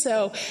more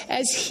so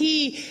as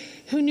he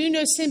who knew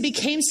no sin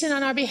became sin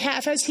on our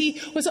behalf, as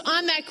he was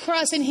on that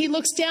cross and he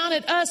looks down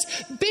at us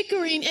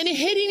bickering and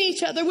hitting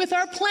each other with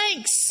our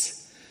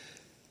planks.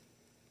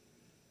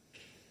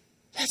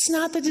 That's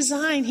not the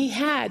design he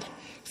had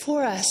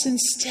for us.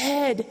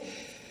 Instead,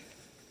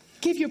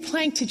 give your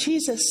plank to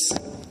Jesus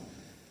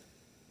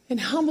and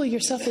humble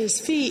yourself at his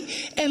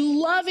feet and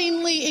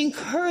lovingly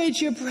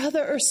encourage your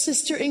brother or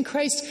sister in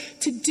Christ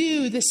to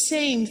do the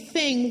same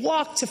thing.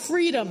 Walk to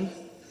freedom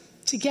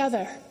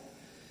together.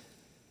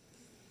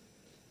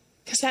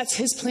 Because that's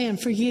his plan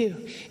for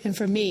you and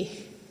for me.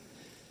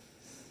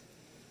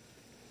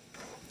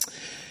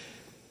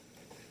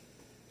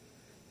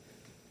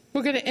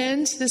 We're going to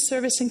end this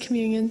service in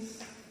communion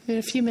in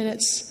a few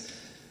minutes.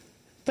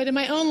 But in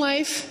my own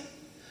life,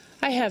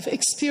 I have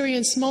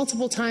experienced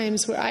multiple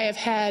times where I have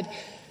had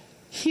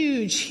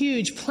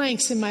huge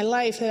planks in my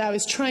life that I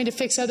was trying to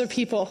fix other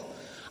people.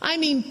 I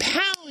mean,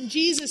 pound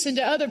Jesus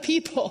into other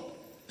people.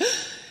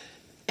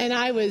 And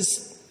I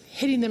was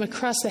hitting them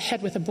across the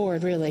head with a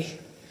board, really.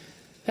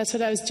 That's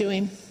what I was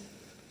doing.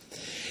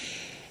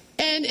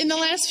 And in the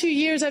last few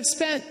years, I've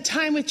spent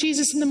time with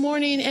Jesus in the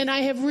morning, and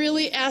I have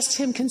really asked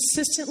him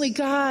consistently,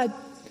 God,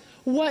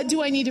 what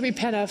do I need to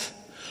repent of?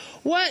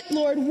 What,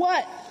 Lord,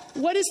 what?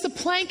 What is the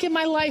plank in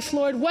my life,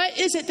 Lord? What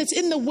is it that's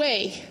in the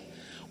way?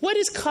 What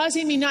is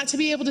causing me not to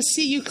be able to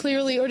see you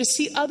clearly or to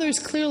see others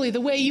clearly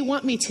the way you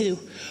want me to?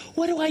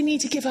 What do I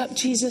need to give up,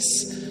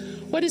 Jesus?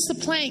 What is the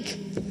plank?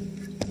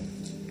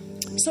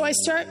 So I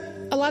start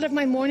a lot of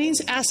my mornings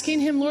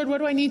asking him, Lord, what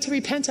do I need to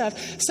repent of?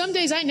 Some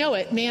days I know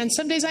it, man.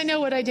 Some days I know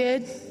what I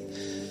did.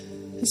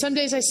 And some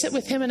days I sit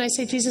with him and I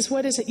say, Jesus,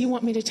 what is it you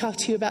want me to talk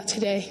to you about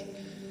today?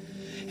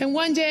 And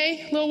one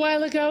day, a little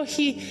while ago,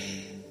 he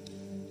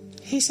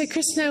said,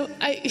 Kristen,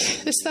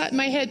 this thought in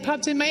my head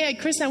popped in my head.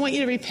 Kristen, I want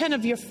you to repent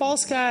of your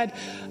false god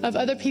of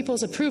other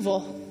people's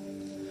approval.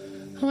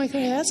 I'm like,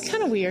 okay, that's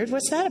kind of weird.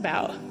 What's that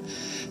about?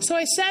 So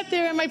I sat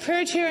there in my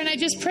prayer chair and I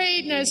just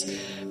prayed and I was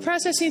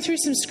processing through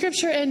some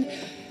scripture and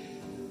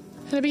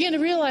I began to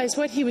realize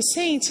what he was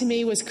saying to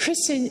me was,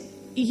 Kristen,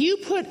 you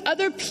put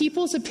other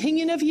people's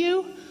opinion of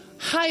you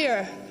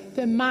higher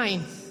than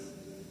mine.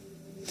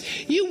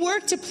 You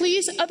work to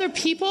please other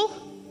people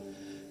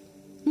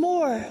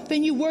more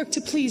than you work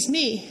to please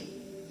me.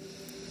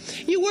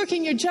 You work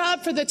in your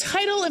job for the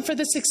title and for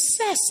the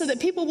success so that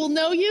people will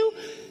know you,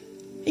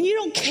 and you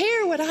don't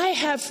care what I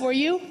have for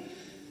you.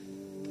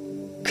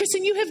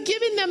 Kristen, you have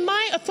given them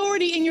my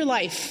authority in your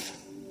life.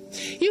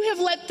 You have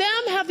let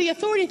them have the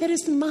authority that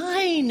is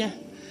mine.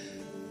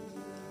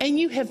 And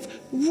you have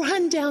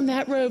run down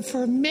that road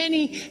for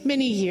many,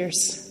 many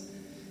years.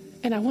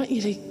 And I want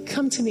you to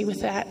come to me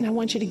with that, and I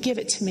want you to give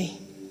it to me.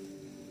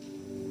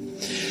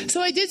 So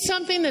I did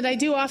something that I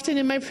do often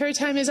in my prayer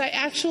time is I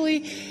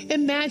actually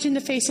imagine the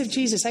face of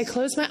Jesus. I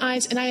close my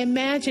eyes and I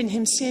imagine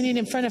him standing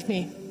in front of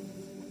me.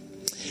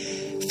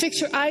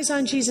 Fix your eyes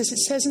on Jesus. It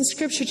says in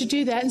Scripture to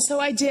do that. And so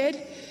I did.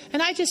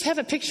 And I just have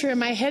a picture in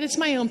my head. It's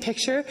my own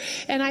picture.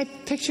 And I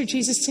pictured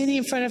Jesus standing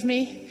in front of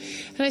me.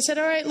 And I said,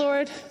 all right,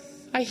 Lord,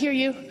 I hear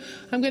you.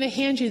 I'm going to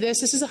hand you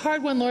this. This is a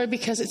hard one, Lord,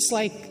 because it's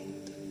like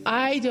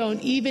I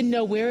don't even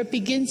know where it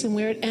begins and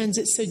where it ends.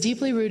 It's so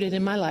deeply rooted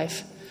in my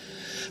life.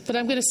 But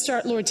I'm going to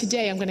start, Lord,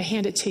 today. I'm going to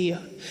hand it to you.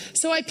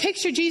 So I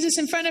picture Jesus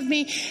in front of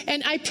me,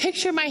 and I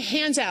picture my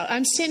hands out.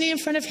 I'm standing in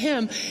front of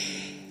him,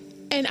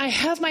 and I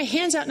have my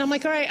hands out, and I'm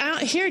like, all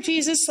right, here,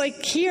 Jesus,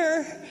 like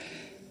here.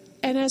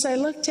 And as I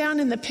looked down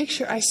in the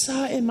picture, I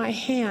saw in my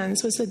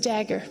hands was a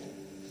dagger.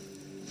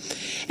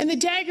 And the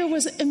dagger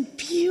was a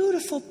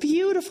beautiful,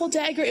 beautiful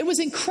dagger. It was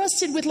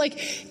encrusted with like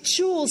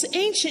jewels,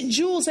 ancient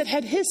jewels that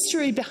had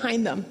history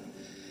behind them.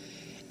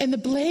 And the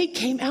blade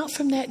came out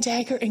from that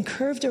dagger and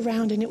curved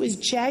around, and it was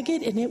jagged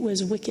and it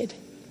was wicked.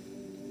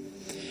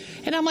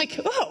 And I'm like,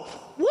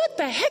 oh, what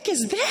the heck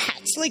is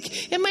that?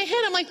 Like in my head,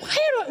 I'm like,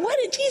 why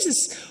did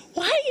Jesus,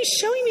 why are you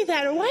showing me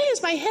that? Or why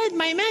is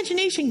my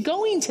imagination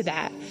going to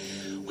that?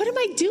 What am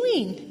I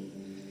doing?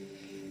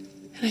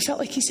 And I felt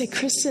like he said,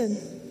 Kristen,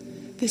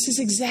 this is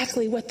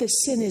exactly what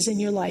this sin is in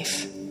your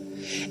life.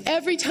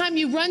 Every time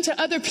you run to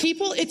other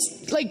people,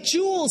 it's like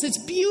jewels.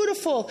 It's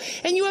beautiful.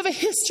 And you have a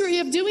history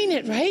of doing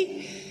it,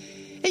 right?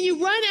 And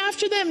you run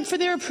after them for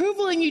their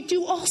approval, and you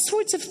do all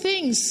sorts of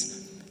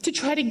things to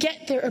try to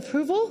get their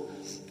approval.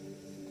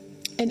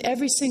 And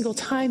every single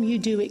time you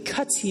do, it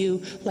cuts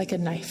you like a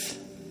knife.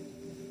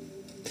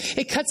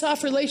 It cuts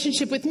off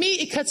relationship with me.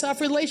 It cuts off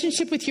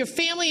relationship with your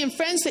family and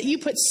friends that you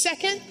put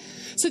second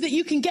so that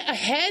you can get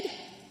ahead.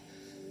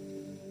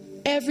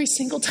 Every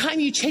single time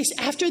you chase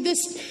after this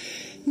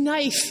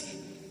knife,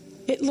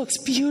 it looks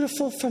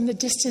beautiful from the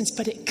distance,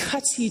 but it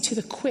cuts you to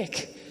the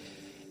quick.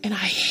 And I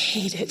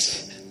hate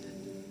it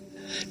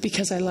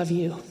because I love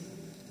you.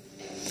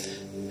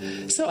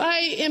 So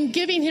I am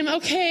giving him,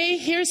 okay,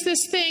 here's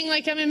this thing.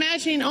 Like I'm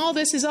imagining all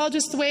this is all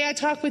just the way I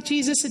talk with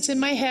Jesus. It's in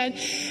my head.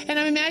 And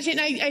I'm imagining,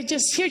 I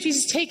just hear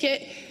Jesus take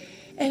it.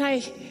 And I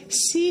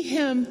see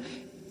him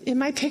in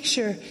my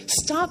picture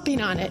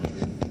stomping on it.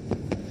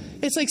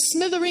 It's like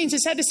smithereens.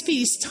 It's at his feet.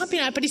 He's stomping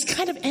on it, but he's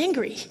kind of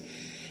angry.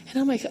 And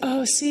I'm like,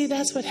 oh, see,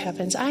 that's what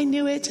happens. I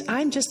knew it.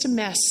 I'm just a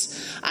mess.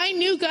 I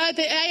knew, God,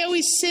 that I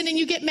always sin and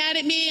you get mad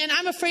at me and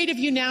I'm afraid of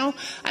you now.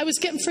 I was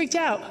getting freaked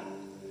out.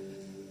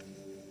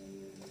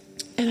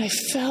 And I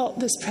felt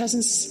this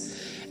presence,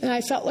 and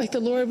I felt like the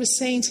Lord was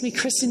saying to me,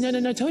 Kristen,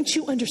 no, don't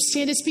you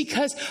understand? It's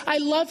because I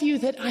love you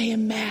that I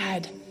am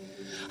mad.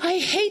 I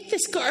hate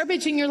this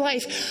garbage in your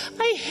life.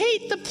 I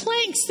hate the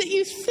planks that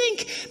you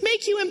think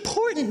make you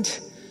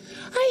important.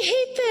 I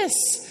hate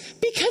this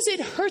because it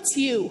hurts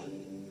you.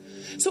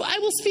 So I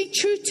will speak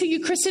truth to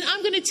you, Kristen.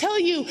 I'm going to tell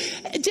you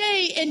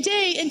day and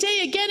day and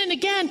day, again and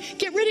again,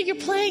 get rid of your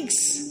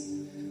planks.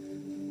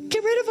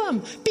 Get rid of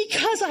them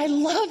because I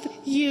love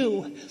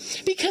you.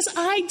 Because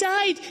I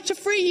died to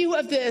free you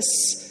of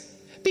this.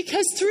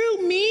 Because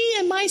through me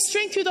and my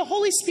strength, through the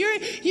Holy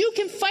Spirit, you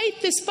can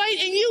fight this fight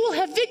and you will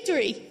have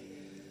victory.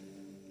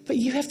 But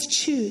you have to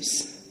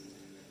choose.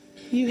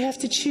 You have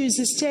to choose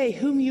this day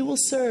whom you will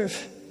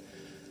serve.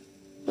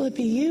 Will it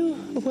be you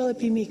or will it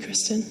be me,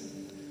 Kristen?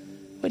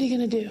 What are you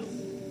going to do?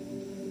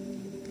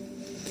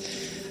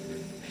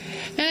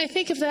 And I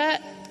think of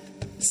that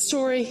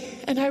story,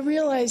 and I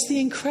realized the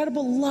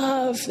incredible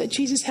love that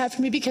Jesus had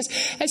for me, because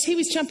as he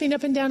was jumping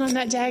up and down on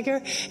that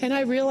dagger, and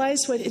I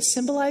realized what it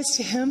symbolized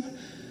to him,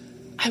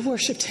 I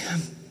worshiped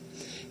him.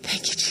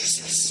 Thank you,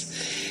 Jesus.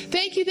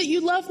 Thank you that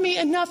you love me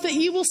enough that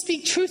you will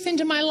speak truth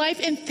into my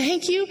life. And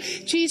thank you,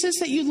 Jesus,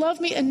 that you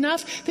love me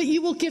enough that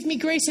you will give me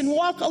grace and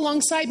walk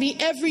alongside me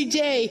every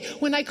day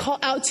when I call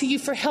out to you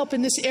for help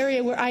in this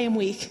area where I am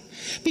weak.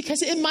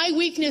 Because in my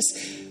weakness,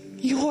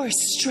 your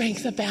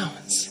strength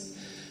abounds.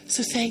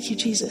 So thank you,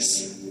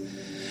 Jesus.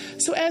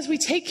 So as we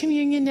take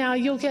communion now,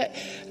 you'll get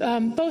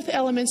both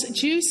elements,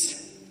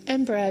 juice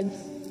and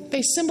bread.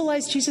 They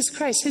symbolize Jesus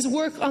Christ, his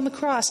work on the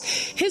cross,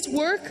 his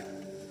work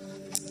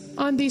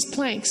on these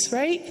planks,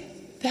 right?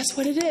 That's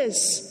what it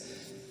is.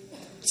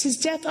 It's his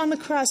death on the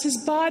cross,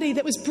 his body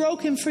that was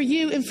broken for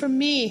you and for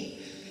me.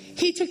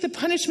 He took the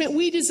punishment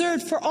we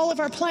deserved for all of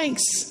our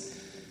planks.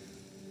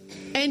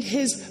 And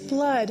his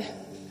blood,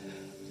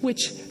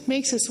 which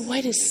makes us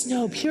white as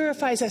snow,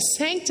 purifies us,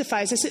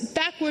 sanctifies us.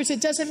 Backwards, it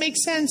doesn't make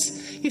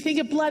sense. You think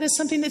of blood as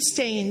something that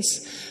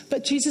stains.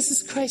 But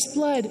Jesus Christ's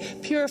blood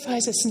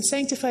purifies us and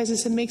sanctifies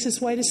us and makes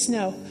us white as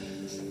snow.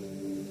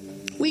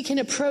 We can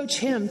approach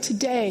him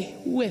today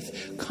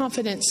with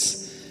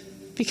confidence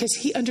because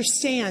he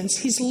understands.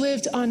 He's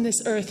lived on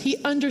this earth.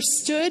 He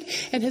understood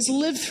and has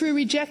lived through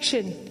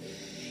rejection.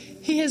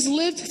 He has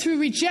lived through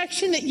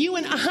rejection that you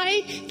and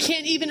I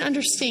can't even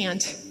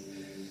understand.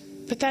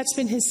 But that's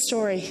been his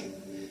story,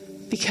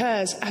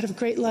 because out of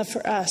great love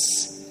for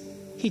us,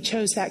 he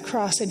chose that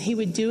cross, and he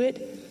would do it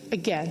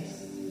again.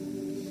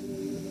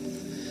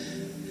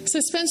 So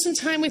spend some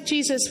time with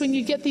Jesus when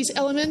you get these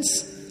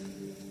elements.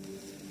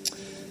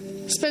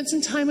 Spend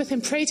some time with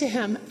him. Pray to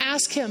him.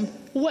 Ask him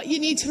what you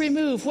need to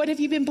remove. What have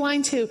you been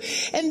blind to?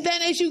 And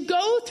then as you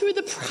go through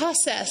the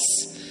process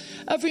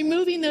of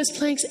removing those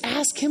planks,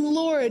 ask him,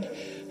 Lord,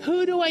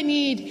 who do I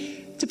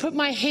need to put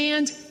my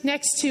hand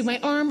next to, my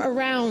arm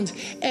around,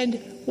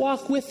 and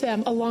walk with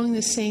them along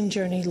the same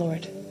journey,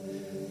 Lord?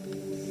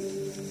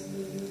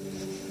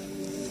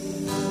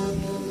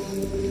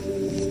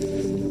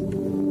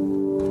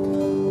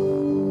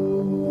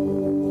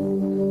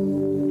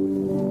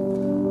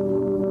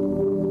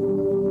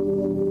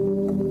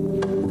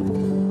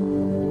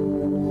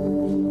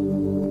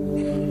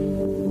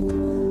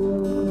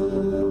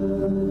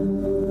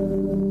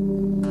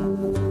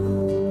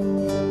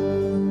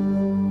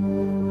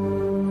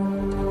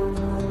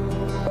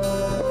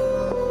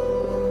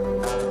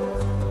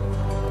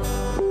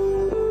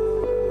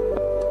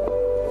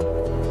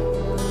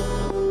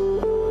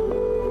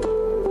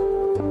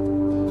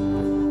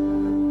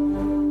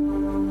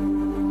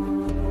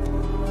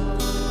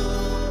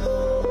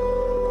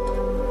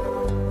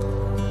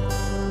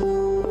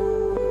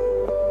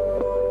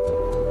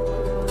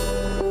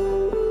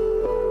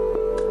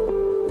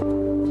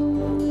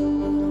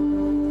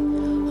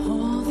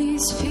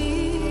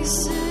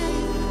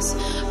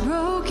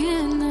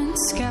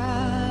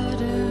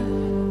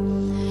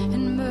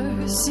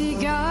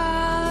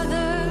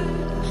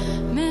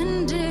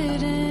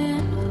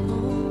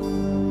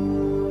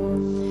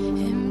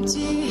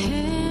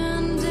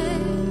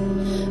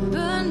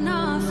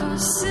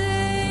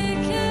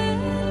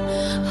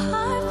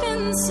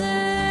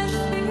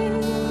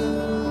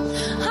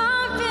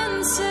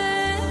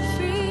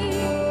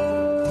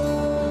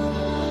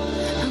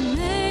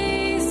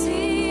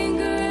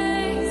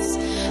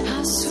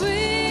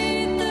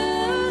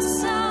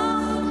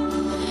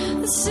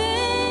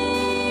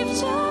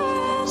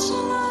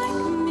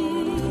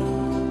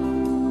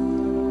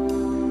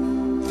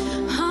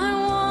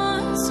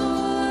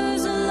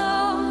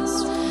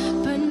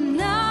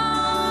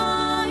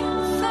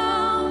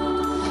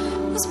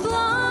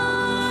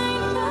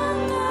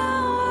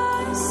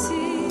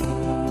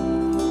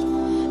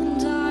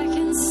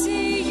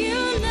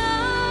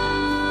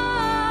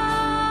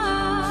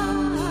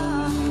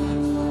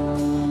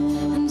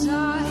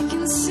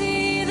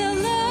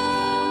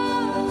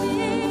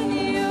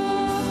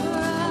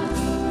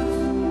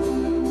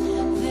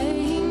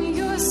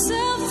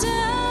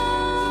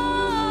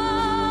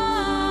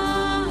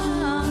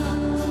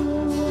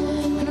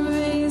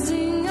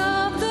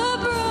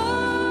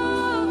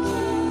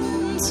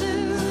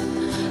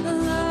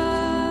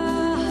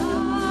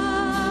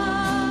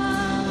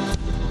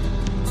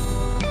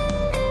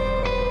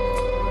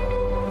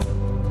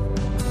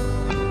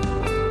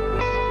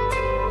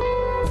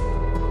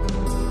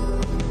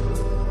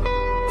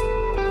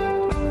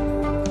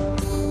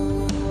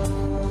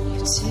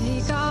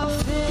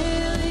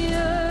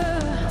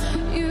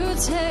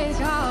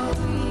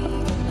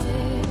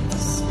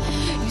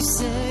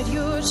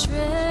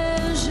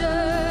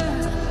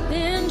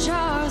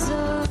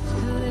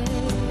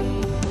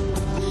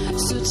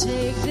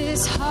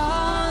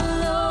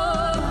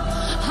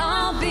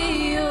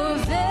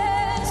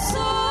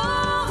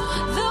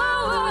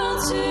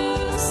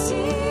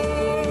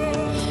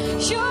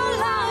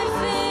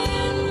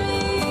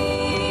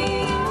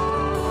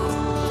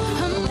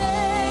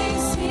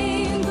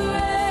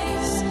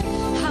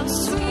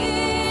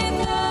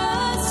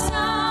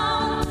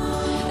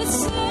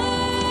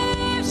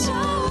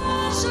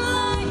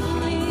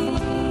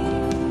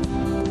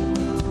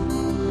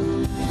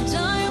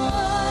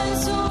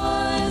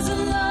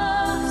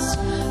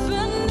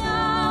 But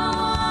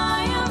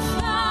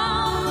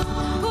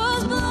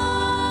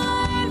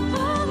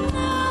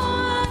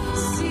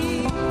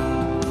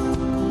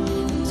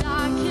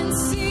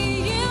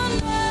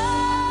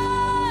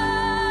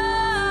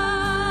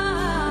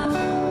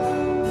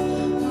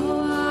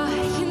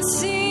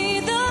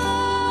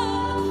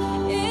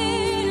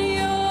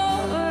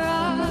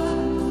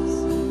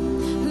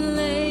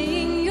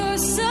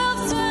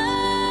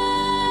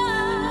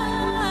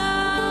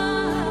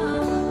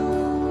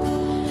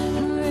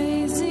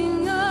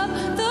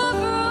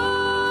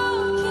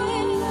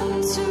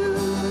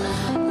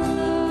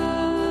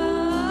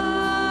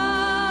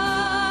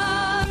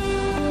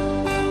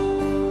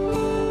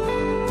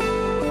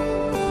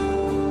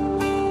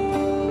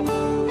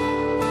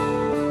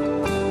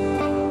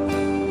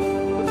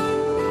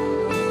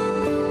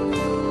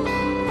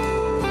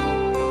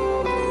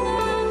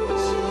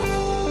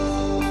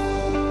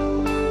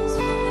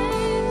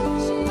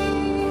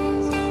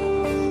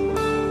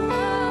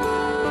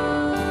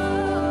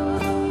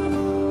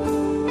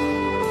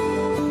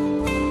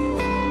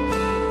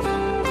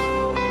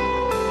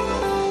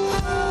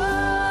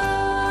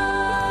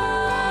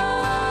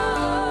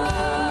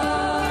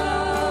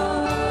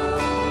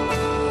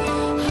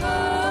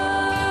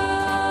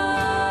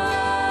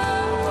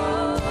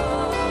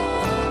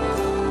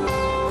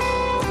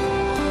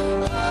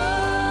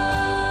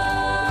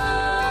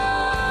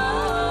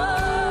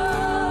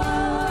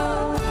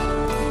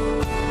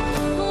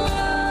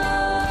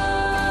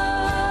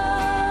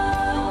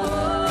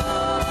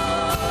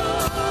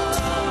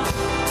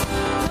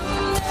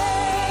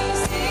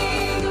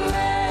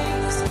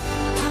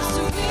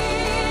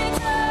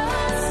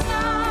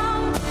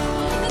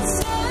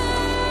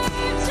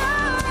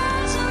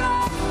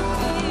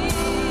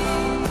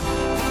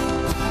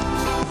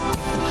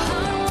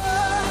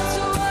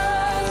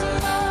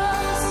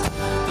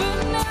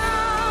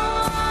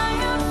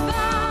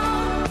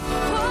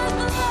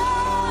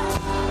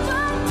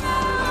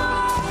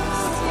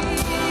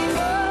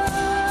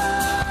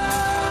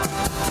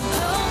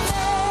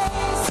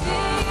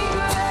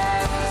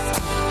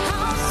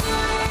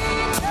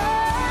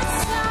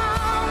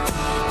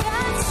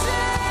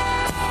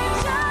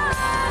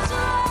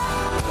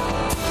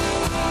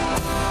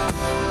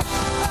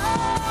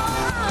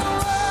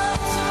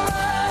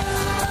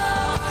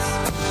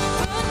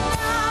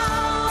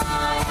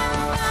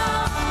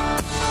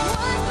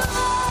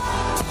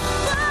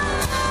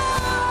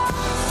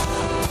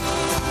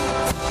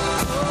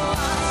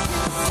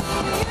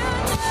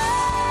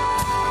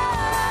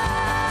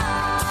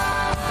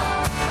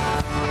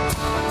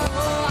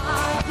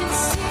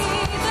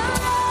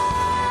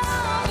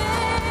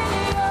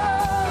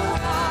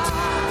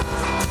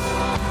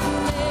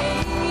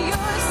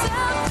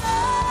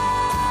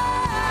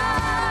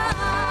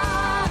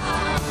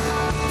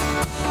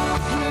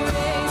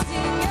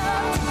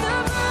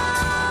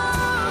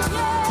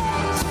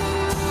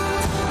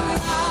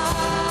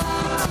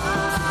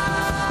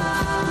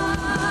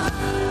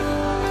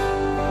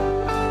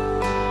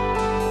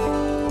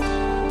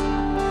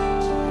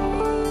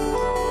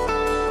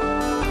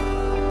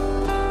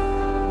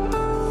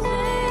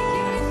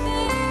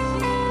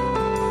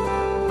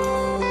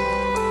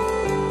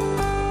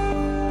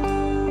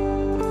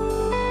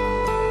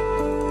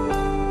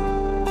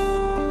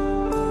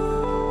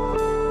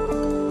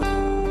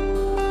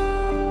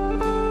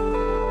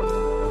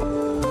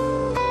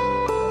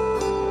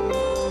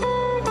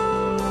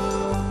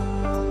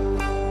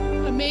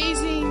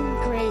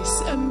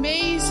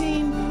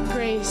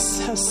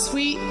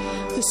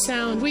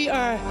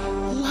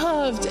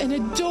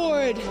and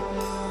adored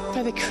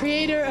by the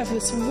creator of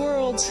this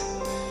world,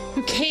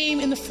 who came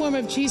in the form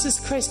of Jesus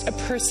Christ, a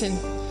person,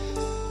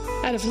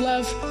 out of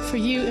love for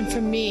you and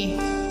for me,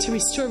 to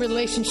restore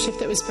relationship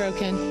that was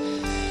broken.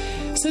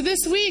 So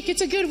this week,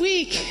 it's a good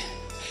week.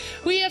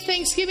 We have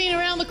Thanksgiving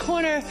around the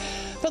corner,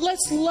 but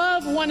let's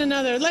love one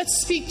another.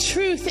 Let's speak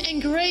truth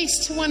and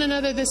grace to one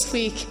another this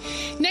week.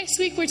 Next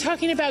week, we're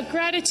talking about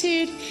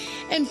gratitude,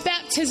 and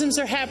baptisms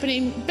are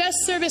happening.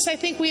 Best service I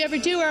think we ever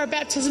do are our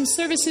baptism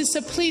services,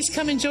 so please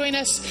come and join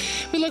us.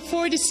 We look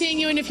forward to seeing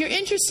you, and if you're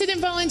interested in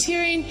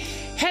volunteering,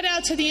 head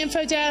out to the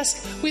info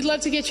desk. We'd love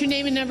to get your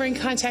name and number and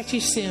contact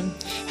you soon.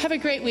 Have a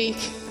great week.